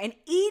 and dinner, and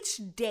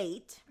each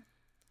date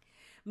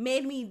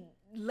made me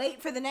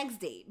late for the next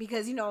date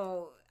because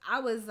I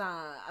was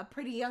a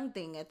pretty young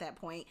thing at that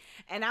point,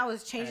 and I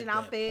was changing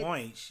outfits.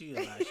 She's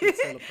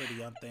still a pretty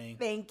young thing.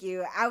 Thank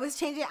you. I was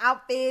changing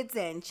outfits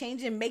and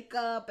changing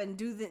makeup and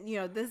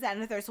this, that,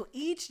 and the third. So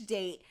each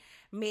date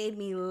made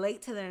me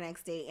late to the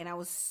next date, and I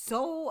was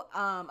so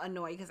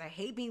annoyed because I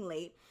hate being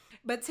late.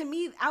 But to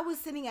me, I was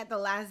sitting at the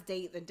last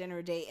date, the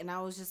dinner date, and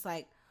I was just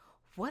like,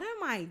 "What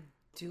am I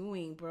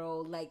doing,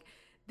 bro? Like,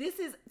 this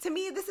is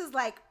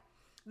like."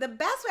 The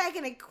best way I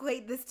can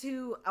equate this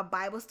to a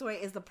Bible story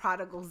is the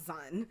prodigal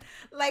son.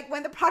 Like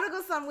when the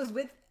prodigal son was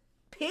with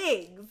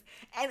pigs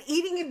and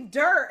eating in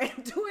dirt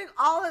and doing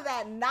all of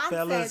that nonsense.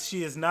 Fellas,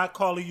 she is not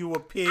calling you a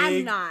pig.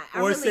 I'm not.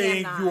 Or really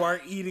saying you are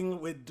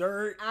eating with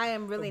dirt. I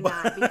am really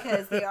not,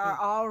 because they are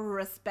all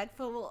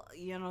respectful,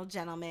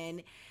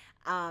 gentlemen.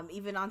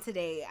 Even on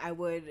today, I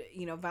would,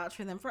 vouch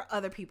for them for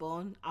other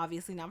people,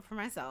 obviously not for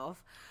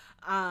myself.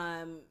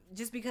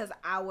 Just because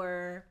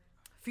our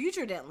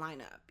future didn't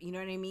line up, you know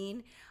what I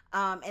mean?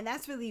 And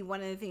that's really one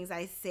of the things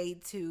I say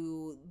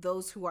to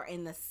those who are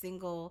in the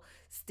single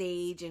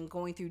stage and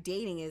going through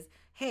dating is,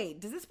 hey,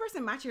 does this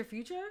person match your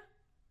future?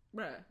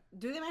 Bruh,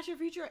 do they match your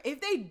future?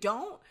 If they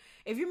don't,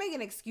 if you're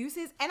making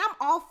excuses, and I'm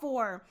all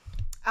for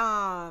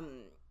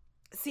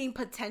seeing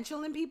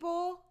potential in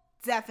people,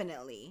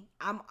 definitely.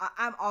 I'm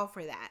all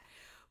for that.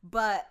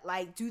 But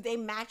like, do they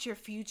match your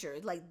future?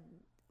 Like,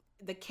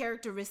 the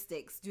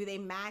characteristics, do they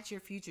match your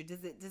future?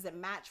 Does it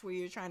match where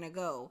you're trying to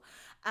go?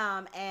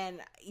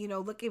 And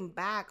looking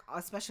back,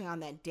 especially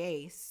on that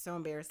day, so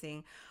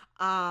embarrassing.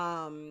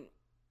 Those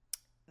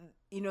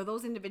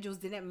individuals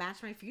didn't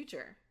match my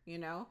future,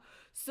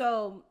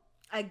 So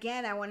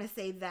again, I want to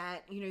say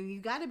that,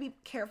 you got to be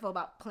careful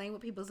about playing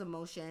with people's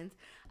emotions,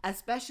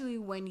 especially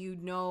when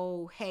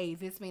hey,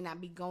 this may not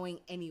be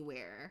going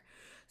anywhere.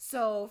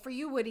 So for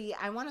you, Woody,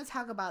 I want to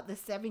talk about the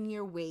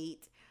 7-year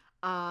wait,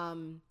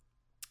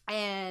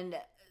 and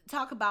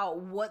talk about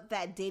what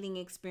that dating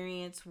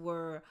experience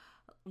was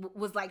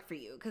like for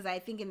you. Because I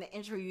think in the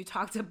intro you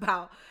talked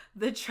about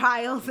the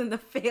trials and the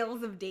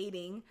fails of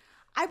dating.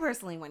 I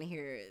personally want to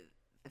hear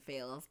the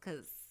fails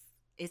because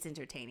it's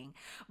entertaining.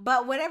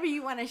 But whatever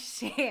you want to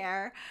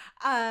share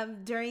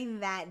during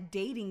that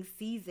dating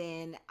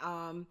season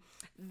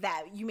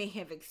that you may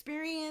have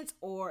experienced,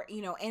 or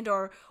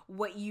or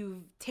what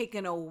you've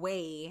taken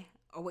away,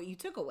 or what you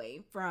took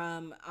away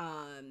from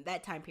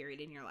that time period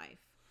in your life.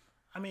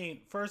 I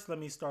mean, first, let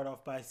me start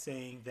off by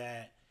saying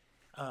that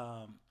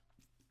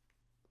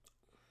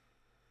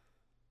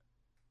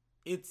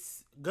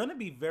it's going to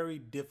be very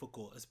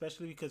difficult,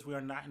 especially because we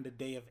are not in the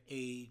day of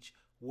age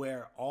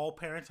where all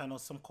parents, I know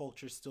some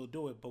cultures still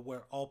do it, but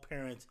where all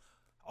parents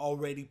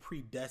already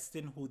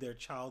predestine who their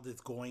child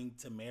is going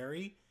to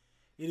marry.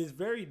 It is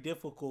very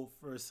difficult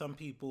for some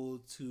people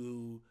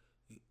to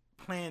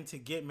plan to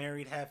get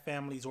married, have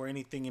families, or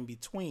anything in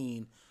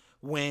between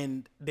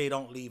when they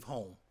don't leave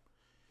home.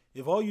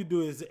 If all you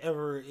do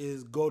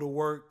is go to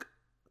work,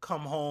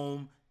 come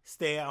home,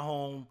 stay at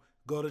home,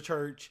 go to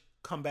church,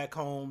 come back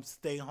home,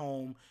 stay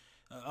home.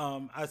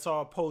 I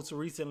saw a post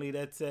recently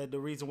that said the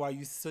reason why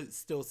you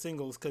still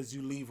single is because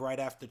you leave right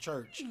after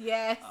church.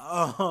 Yes.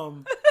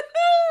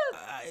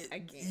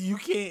 You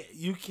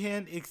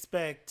can't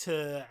expect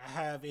to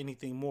have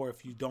anything more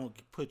if you don't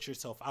put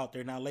yourself out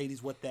there. Now,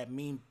 ladies, what that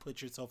means,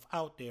 put yourself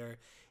out there,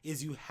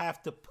 is you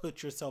have to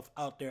put yourself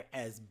out there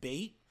as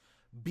bait.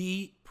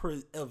 Be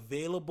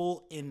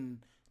available in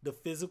the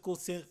physical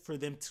sense for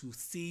them to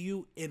see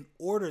you in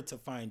order to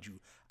find you.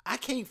 I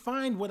can't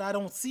find what I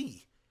don't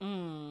see.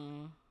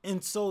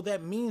 And so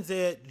that means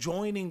that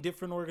joining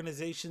different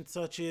organizations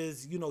such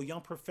as,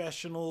 Young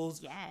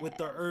Professionals, yes, with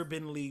the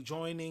Urban League,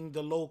 joining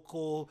the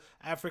local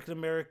African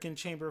American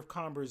Chamber of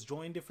Commerce,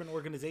 join different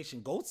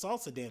organizations, go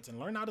salsa dance and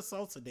learn how to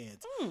salsa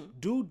dance.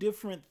 Do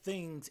different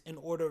things in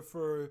order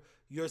for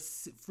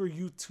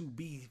you to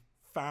be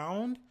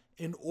found,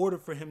 in order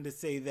for him to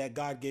say that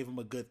God gave him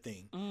a good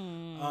thing.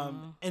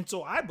 And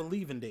so I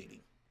believe in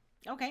dating.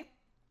 Okay.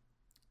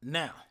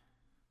 Now,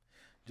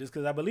 just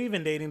because I believe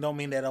in dating don't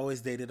mean that I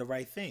always dated the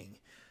right thing.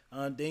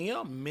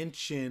 Danielle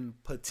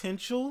mentioned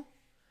potential.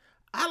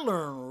 I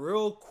learned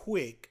real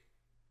quick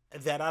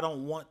that I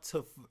don't want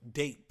to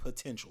date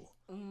potential.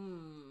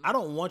 I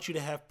don't want you to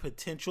have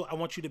potential. I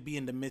want you to be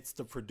in the midst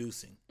of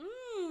producing.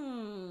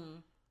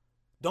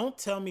 Don't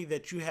tell me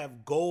that you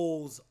have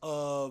goals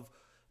of,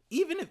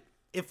 even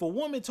if a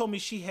woman told me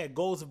she had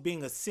goals of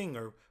being a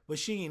singer, but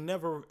she ain't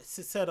never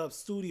set up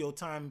studio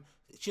time,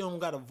 she don't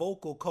got a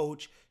vocal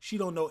coach, she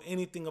don't know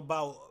anything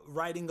about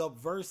writing up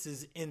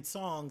verses in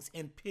songs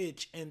and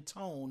pitch and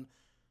tone,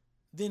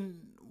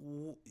 then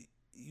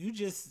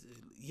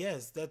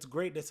yes, that's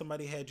great that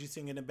somebody had you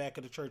sing in the back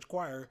of the church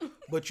choir,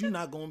 but you're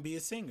not going to be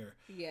a singer.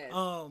 Yes.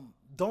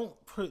 Don't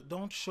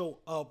show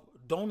up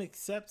don't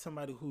accept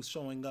somebody who's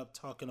showing up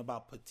talking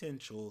about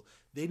potential.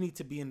 They need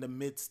to be in the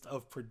midst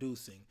of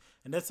producing.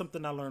 And that's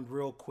something I learned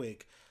real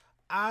quick.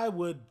 I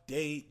would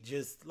date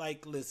just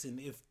like, listen,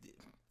 if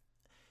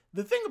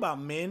the thing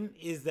about men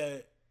is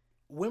that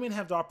women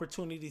have the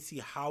opportunity to see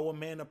how a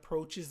man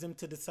approaches them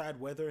to decide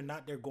whether or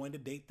not they're going to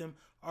date them.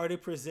 Are they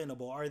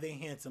presentable? Are they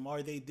handsome?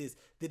 Are they this?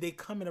 Did they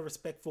come in a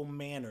respectful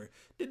manner?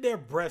 Did their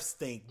breath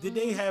stink? Did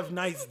they have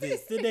nice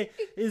this? Did they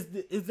is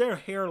their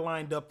hair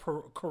lined up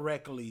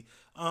correctly?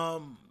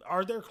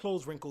 Are their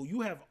clothes wrinkled?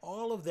 You have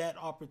all of that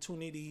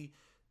opportunity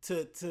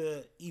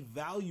to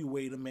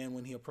evaluate a man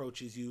when he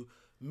approaches you.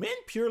 Men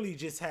purely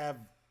just have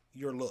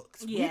your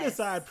looks. Yes. We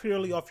decide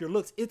purely off your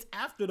looks. It's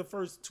after the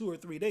first 2 or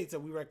 3 dates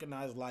that we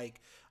recognize,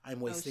 like, I'm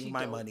wasting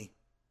my money.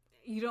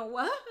 You don't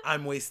what?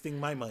 I'm wasting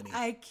my money.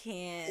 I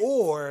can't.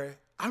 Or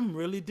I'm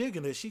really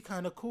digging her. She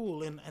kind of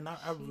cool, and I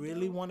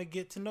really want to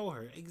get to know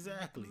her.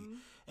 Exactly. Mm-hmm.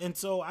 And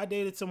so I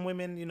dated some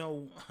women. You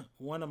know,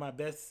 one of my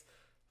best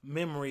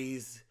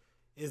memories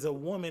is a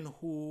woman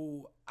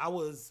who I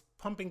was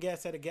pumping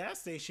gas at a gas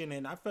station,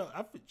 and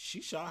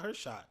she shot her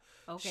shot.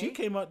 Okay. She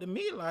came up to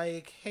me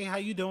like, "Hey, how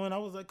you doing?" I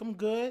was like, "I'm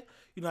good."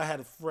 You know, I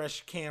had a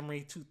fresh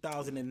Camry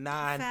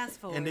 2009, Fast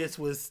forward. And this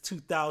was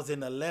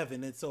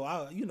 2011, and so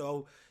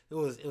it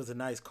was a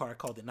nice car. I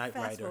called it Night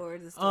Fast Rider.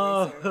 Forward the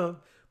story, sir.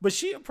 But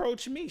she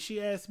approached me.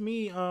 She asked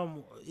me,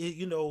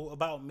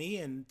 about me,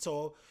 and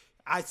so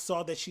I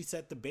saw that she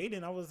set the bait,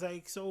 and I was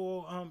like,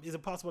 "So, is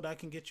it possible that I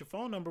can get your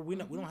phone number? We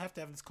don't have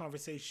to have this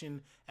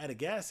conversation at a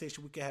gas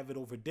station. We can have it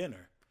over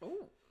dinner."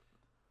 Ooh.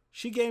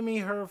 She gave me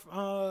her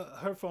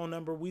phone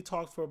number. We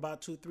talked for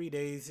about 2-3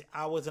 days.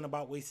 I wasn't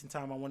about wasting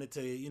time. I wanted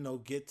to,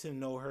 get to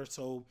know her.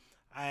 So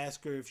I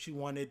asked her if she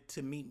wanted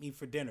to meet me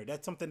for dinner.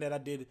 That's something that I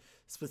did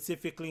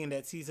specifically in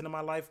that season of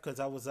my life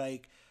because I was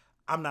like,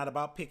 I'm not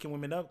about picking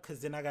women up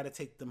because then I got to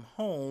take them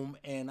home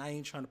and I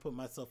ain't trying to put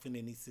myself in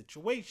any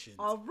situations.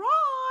 All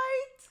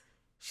right.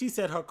 She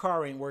said her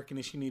car ain't working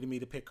and she needed me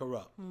to pick her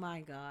up. My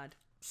God.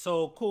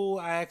 So cool.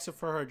 I asked her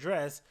for her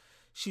address.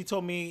 She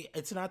told me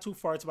it's not too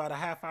far. It's about a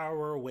half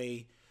hour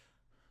away.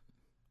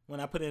 When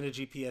I put in a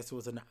GPS, it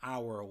was an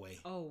hour away.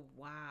 Oh,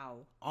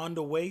 wow. On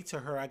the way to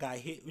her, I got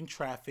hit in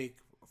traffic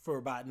for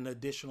about an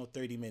additional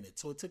 30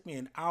 minutes. So it took me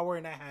an hour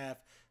and a half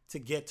to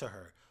get to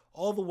her.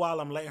 All the while,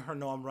 I'm letting her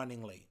know I'm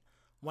running late.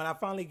 When I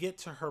finally get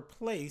to her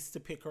place to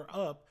pick her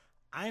up,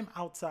 I'm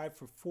outside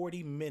for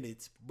 40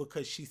 minutes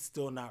because she's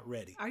still not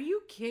ready. Are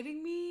you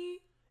kidding me?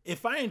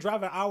 If I ain't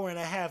drive an hour and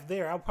a half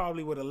there, I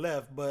probably would have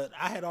left, but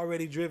I had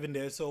already driven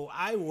there, so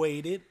I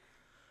waited.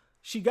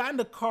 She got in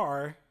the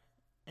car,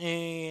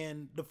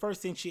 and the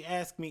first thing she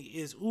asked me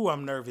is, "Ooh,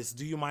 I'm nervous.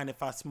 Do you mind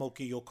if I smoke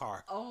in your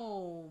car?"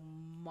 Oh,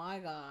 my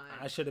God.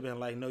 I should have been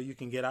like, "No, you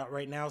can get out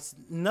right now."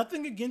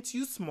 Nothing against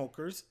you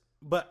smokers,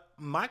 but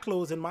my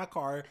clothes in my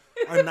car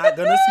are not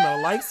going to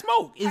smell like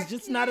smoke. It's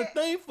just not a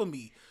thing for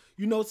me.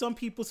 Some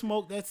people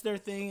smoke. That's their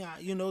thing,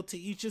 to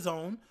each his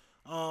own.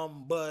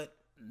 But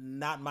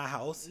not my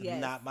house, yes.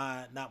 not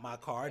my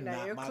car,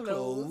 not my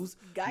clothes,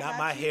 not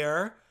my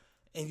hair,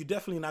 and you're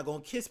definitely not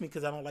gonna kiss me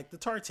because I don't like the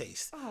tar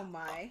taste. Oh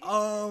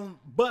my.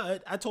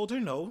 But I told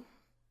her no.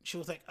 She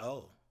was like,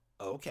 "Oh,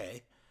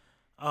 okay."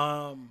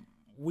 I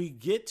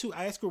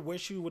asked her where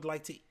she would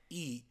like to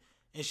eat,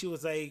 and she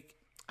was like,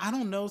 "I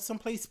don't know,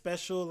 someplace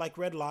special like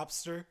Red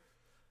Lobster."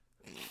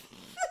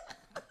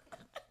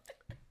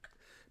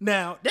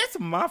 Now, that's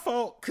my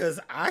fault because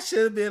I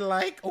should have been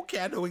like, okay,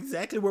 I know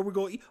exactly where we're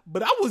going to eat.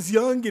 But I was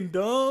young and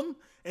dumb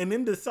and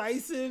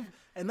indecisive,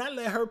 and I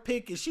let her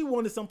pick, and she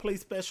wanted someplace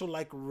special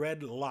like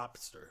Red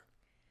Lobster.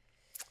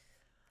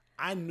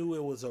 I knew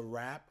it was a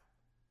wrap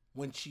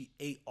when she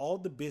ate all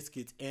the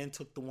biscuits and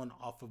took the one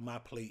off of my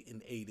plate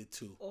and ate it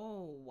too.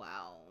 Oh,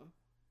 wow.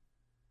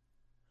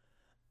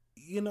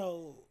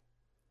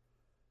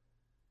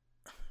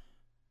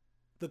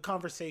 The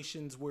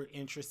conversations were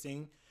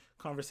interesting.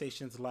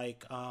 Conversations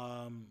like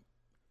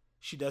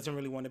she doesn't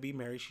really want to be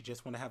married. She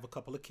just want to have a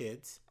couple of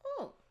kids.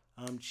 Oh.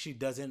 She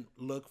doesn't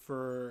look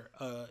for,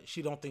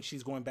 she don't think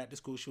she's going back to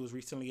school. She was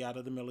recently out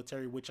of the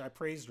military, which I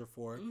praised her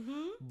for.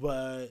 Mm-hmm.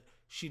 But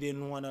she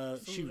didn't want to,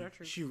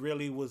 she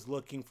really was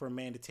looking for a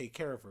man to take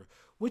care of her,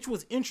 which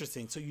was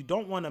interesting. So you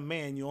don't want a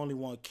man, you only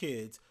want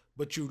kids,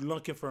 but you're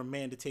looking for a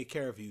man to take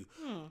care of you.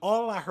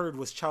 All I heard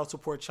was child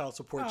support, child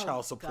support,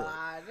 child support.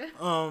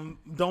 God.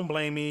 Don't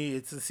blame me.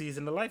 It's the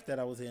season of life that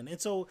I was in. And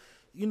so,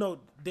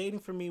 dating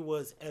for me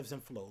was ebbs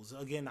and flows.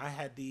 Again,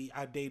 I've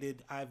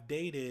dated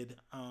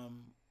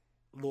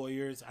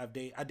lawyers. I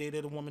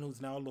dated a woman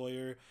who's now a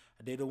lawyer.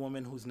 I dated a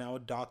woman who's now a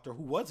doctor,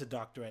 who was a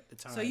doctor at the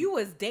time. So you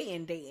was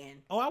dating.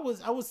 Oh, I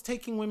was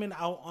taking women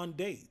out on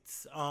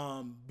dates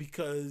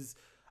because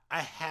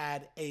I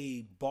had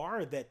a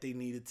bar that they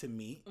needed to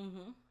meet.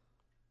 Mm-hmm.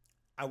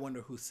 I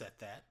wonder who set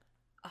that.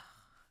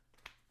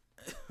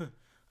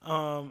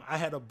 I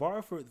had a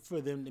bar for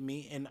them to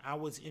meet, and I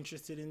was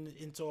interested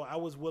in, so I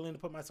was willing to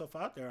put myself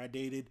out there. I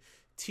dated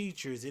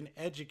teachers and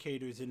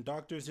educators and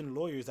doctors and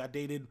lawyers. I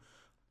dated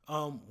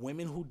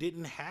women who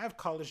didn't have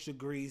college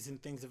degrees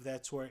and things of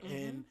that sort.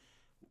 Mm-hmm.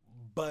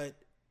 But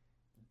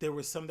there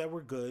were some that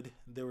were good.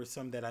 There were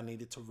some that I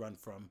needed to run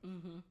from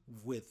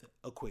with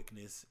a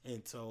quickness.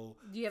 And so,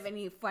 Do you have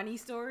any funny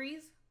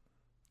stories?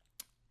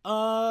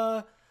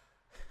 uh,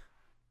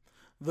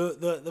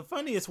 the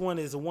funniest one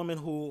is a woman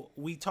who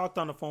we talked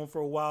on the phone for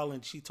a while,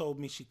 and she told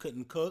me she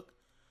couldn't cook,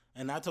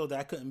 and I told her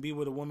I couldn't be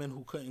with a woman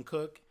who couldn't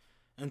cook.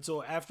 And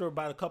so after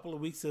about a couple of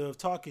weeks of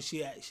talking,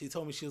 she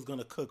told me she was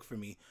gonna cook for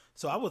me.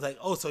 So I was like,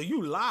 "Oh, so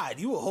you lied?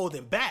 You were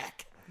holding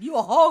back? You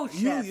a whole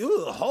chef.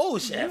 You a whole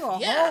chef? You a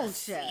yes, whole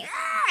chef.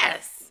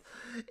 yes."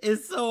 And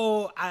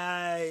so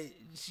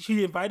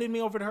she invited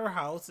me over to her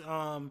house.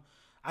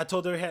 I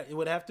told her it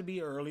would have to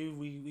be early.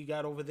 We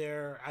got over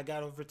there. I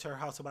got over to her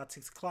house about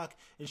 6:00,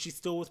 and she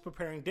still was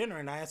preparing dinner.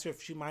 And I asked her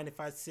if she mind if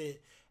I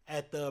sit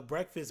at the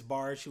breakfast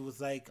bar. She was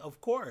like,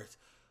 "Of course."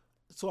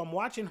 So I'm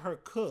watching her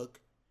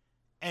cook,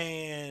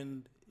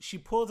 and she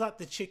pulls out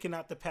the chicken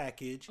out the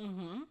package.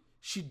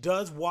 She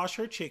does wash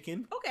her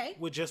chicken, Okay.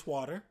 with just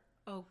water.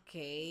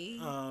 Okay.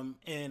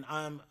 And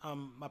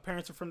my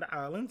parents are from the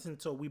islands,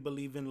 and so we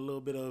believe in a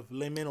little bit of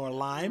lemon or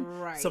lime,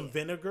 Right. some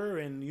vinegar,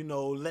 and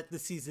let the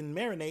season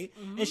marinate.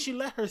 And she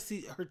let her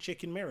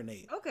chicken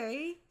marinate.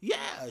 Okay.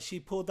 Yeah, she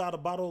pulled out a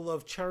bottle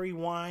of cherry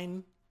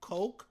wine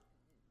Coke,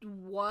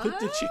 What? put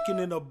the chicken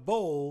in a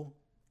bowl,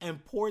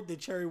 and poured the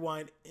cherry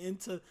wine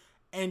into,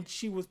 and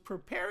she was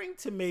preparing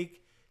to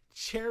make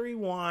cherry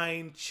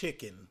wine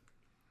chicken.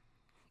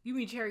 You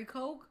mean cherry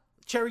Coke?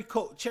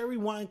 Cherry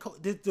wine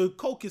Coke. The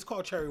Coke is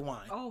called cherry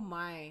wine. Oh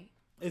my.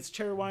 It's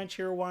cherry wine,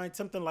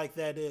 something like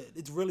that.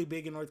 It's really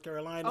big in North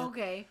Carolina.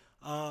 Okay.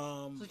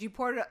 So she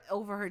poured it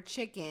over her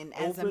chicken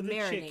as a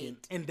marinade. Chicken,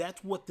 and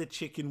that's what the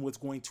chicken was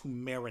going to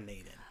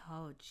marinate in.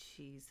 Oh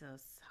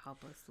Jesus,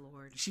 help us,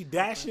 Lord. She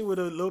dashed it with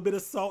a little bit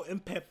of salt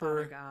and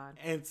pepper God.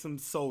 and some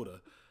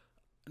soda.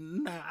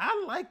 Now,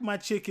 I like my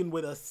chicken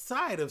with a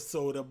side of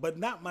soda, but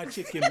not my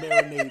chicken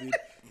marinated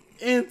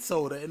in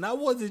soda. And I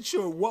wasn't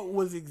sure what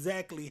was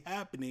exactly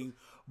happening,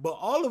 but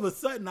all of a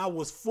sudden I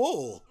was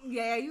full.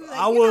 Yeah, you. Like,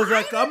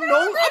 I'm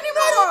not anymore.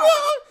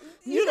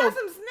 You got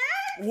some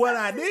snacks. What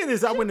I did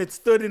is I went and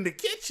stood in the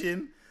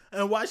kitchen,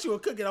 and while she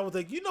was cooking, I was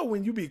like,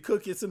 when you be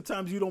cooking,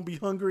 sometimes you don't be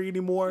hungry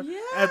anymore. Yeah.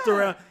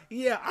 After I'm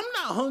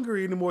not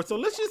hungry anymore. So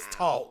let's just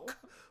talk,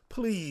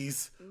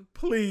 please.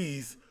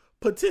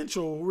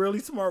 Potential really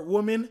smart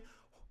woman.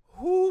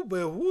 Who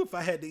if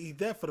I had to eat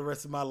that for the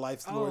rest of my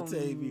life, Lord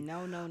save me.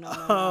 No.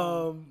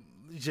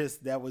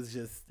 That was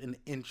just an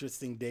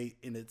interesting date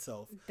in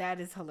itself. That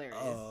is hilarious.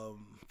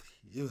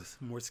 It was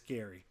more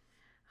scary.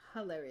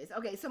 Hilarious.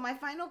 Okay, so my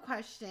final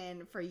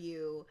question for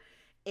you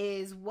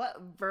is,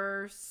 what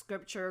verse,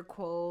 scripture,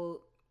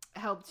 quote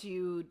helped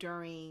you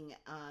during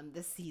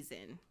the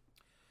season?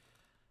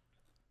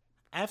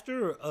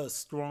 After a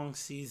strong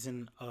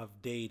season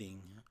of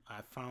dating,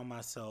 I found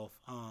myself,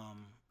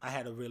 I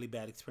had a really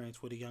bad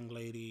experience with a young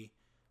lady,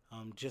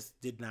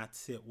 just did not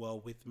sit well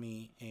with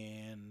me,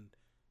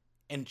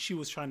 and she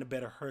was trying to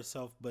better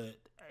herself, but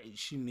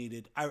she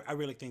needed, I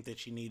really think that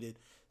she needed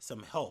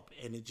some help,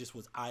 and it just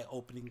was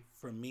eye-opening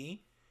for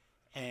me,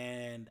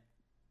 and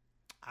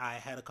I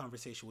had a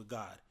conversation with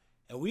God.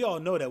 And we all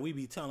know that we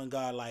be telling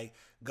God, like,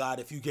 God,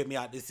 if you get me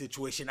out this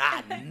situation,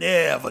 I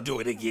never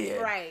do it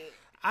again. Right.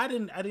 I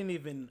didn't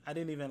even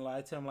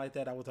lie to him like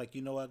that. I was like,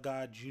 you know what,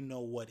 God, you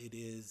know what it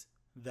is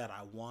that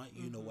I want.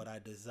 You know what I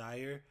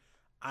desire.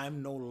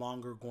 I'm no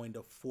longer going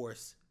to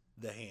force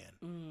the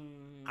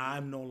hand.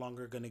 I'm no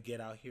longer going to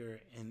get out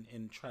here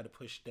and try to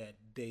push that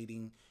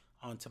dating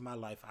onto my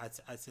life.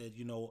 I said,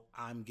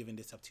 I'm giving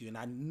this up to you. And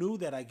I knew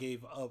that I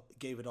gave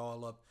it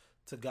all up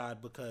to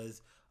God,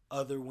 because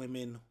other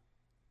women,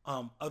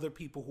 other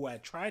people who I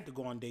tried to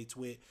go on dates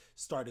with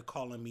started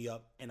calling me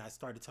up, and I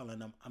started telling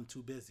them I'm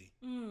too busy.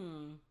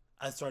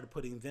 I started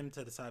putting them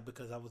to the side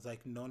because I was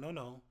like,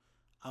 no,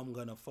 I'm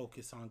going to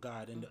focus on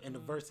God. And the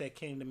verse that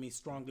came to me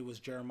strongly was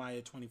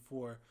Jeremiah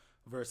 24,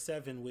 verse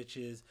 7, which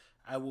is,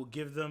 I will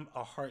give them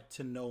a heart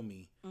to know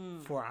me,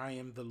 for I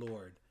am the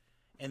Lord.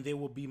 And they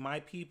will be my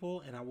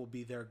people, and I will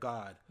be their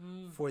God.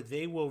 For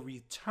they will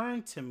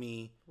return to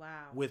me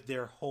with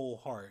their whole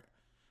heart.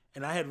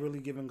 And I had really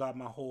given God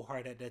my whole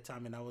heart at that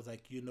time. And I was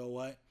like, you know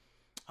what?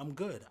 I'm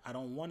good. I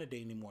don't want to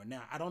date anymore.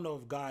 Now, I don't know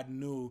if God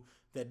knew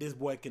that this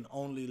boy can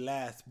only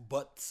last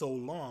but so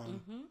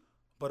long.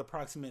 But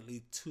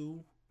approximately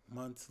 2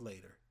 months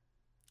later,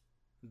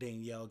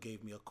 Danielle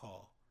gave me a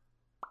call.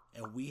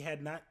 And we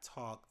had not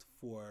talked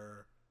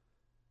for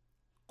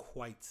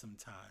quite some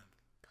time.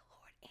 The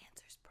Lord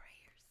answers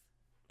prayers.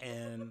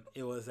 And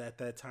it was at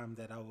that time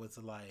that I was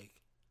like,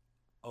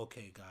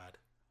 okay, God,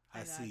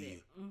 I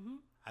see you.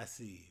 I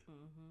see you.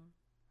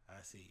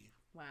 I see you.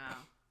 Wow.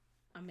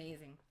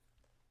 Amazing.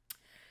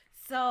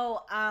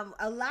 So,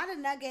 a lot of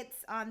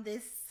nuggets on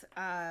this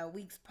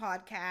week's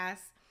podcast.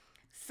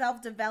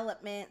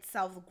 Self-development,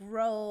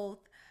 self-growth,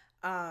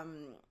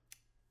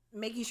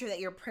 making sure that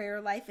your prayer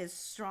life is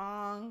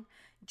strong,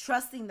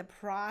 trusting the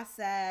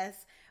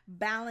process,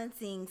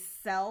 balancing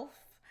self,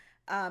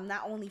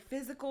 not only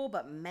physical,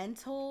 but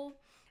mental,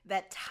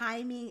 that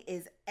timing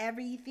is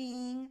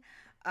everything.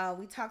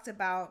 We talked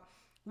about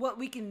what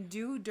we can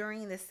do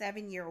during the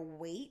 7-year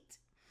wait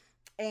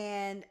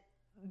and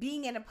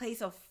being in a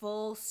place of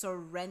full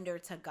surrender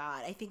to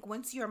God. I think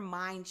once your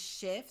mind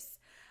shifts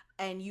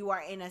and you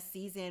are in a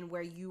season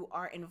where you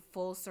are in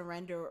full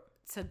surrender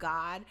to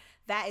God,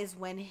 that is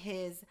when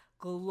his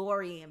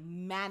glory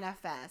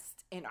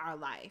manifests in our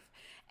life.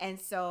 And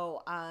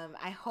so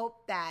I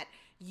hope that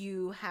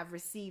you have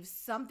received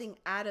something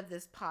out of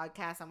this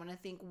podcast. I want to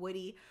thank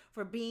Woody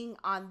for being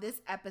on this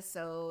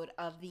episode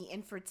of the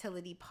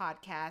Infertility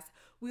Podcast.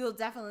 We will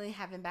definitely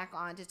have him back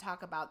on to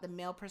talk about the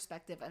male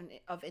perspective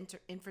of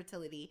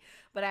infertility.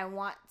 But I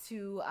want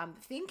to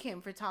thank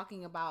him for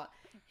talking about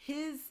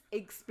his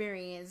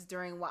experience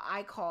during what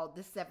I call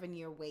the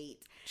 7-year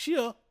wait.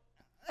 Sure.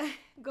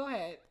 Go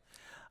ahead.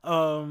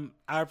 I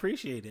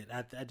appreciate it.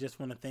 I just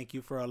want to thank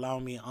you for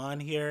allowing me on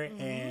here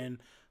and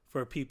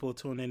for people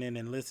tuning in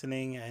and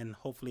listening, and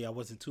hopefully I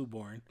wasn't too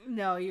boring.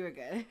 No, you were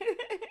good.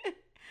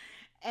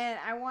 And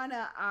I want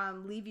to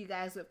leave you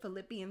guys with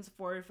Philippians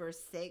 4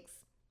 verse 6,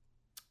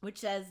 which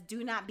says,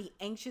 "Do not be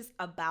anxious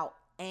about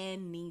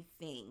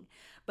anything,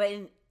 but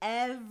in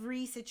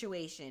every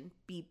situation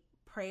be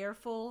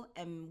prayerful,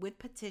 and with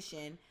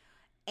petition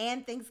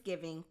and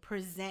thanksgiving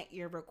present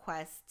your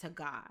requests to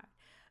God."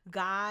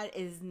 God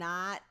is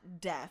not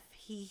deaf.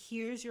 He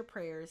hears your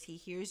prayers. He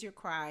hears your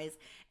cries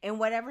in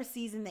whatever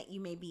season that you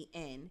may be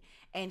in,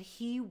 and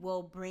he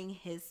will bring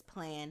his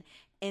plan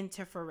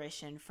into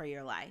fruition for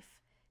your life.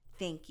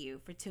 Thank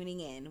you for tuning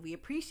in. We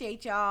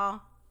appreciate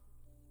y'all.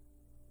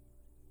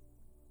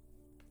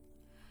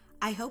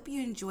 I hope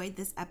you enjoyed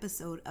this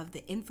episode of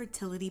the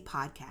Infertility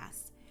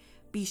Podcast.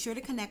 Be sure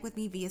to connect with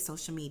me via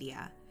social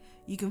media.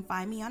 You can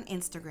find me on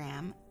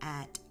Instagram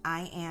at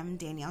I am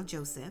Danielle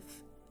Joseph,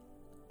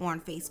 or on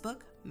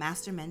Facebook,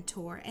 Master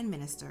Mentor and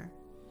Minister,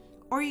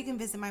 or you can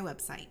visit my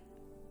website,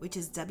 which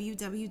is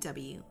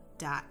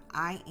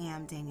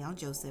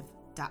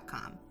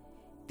www.iamdaniellejoseph.com.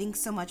 Thanks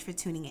so much for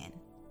tuning in.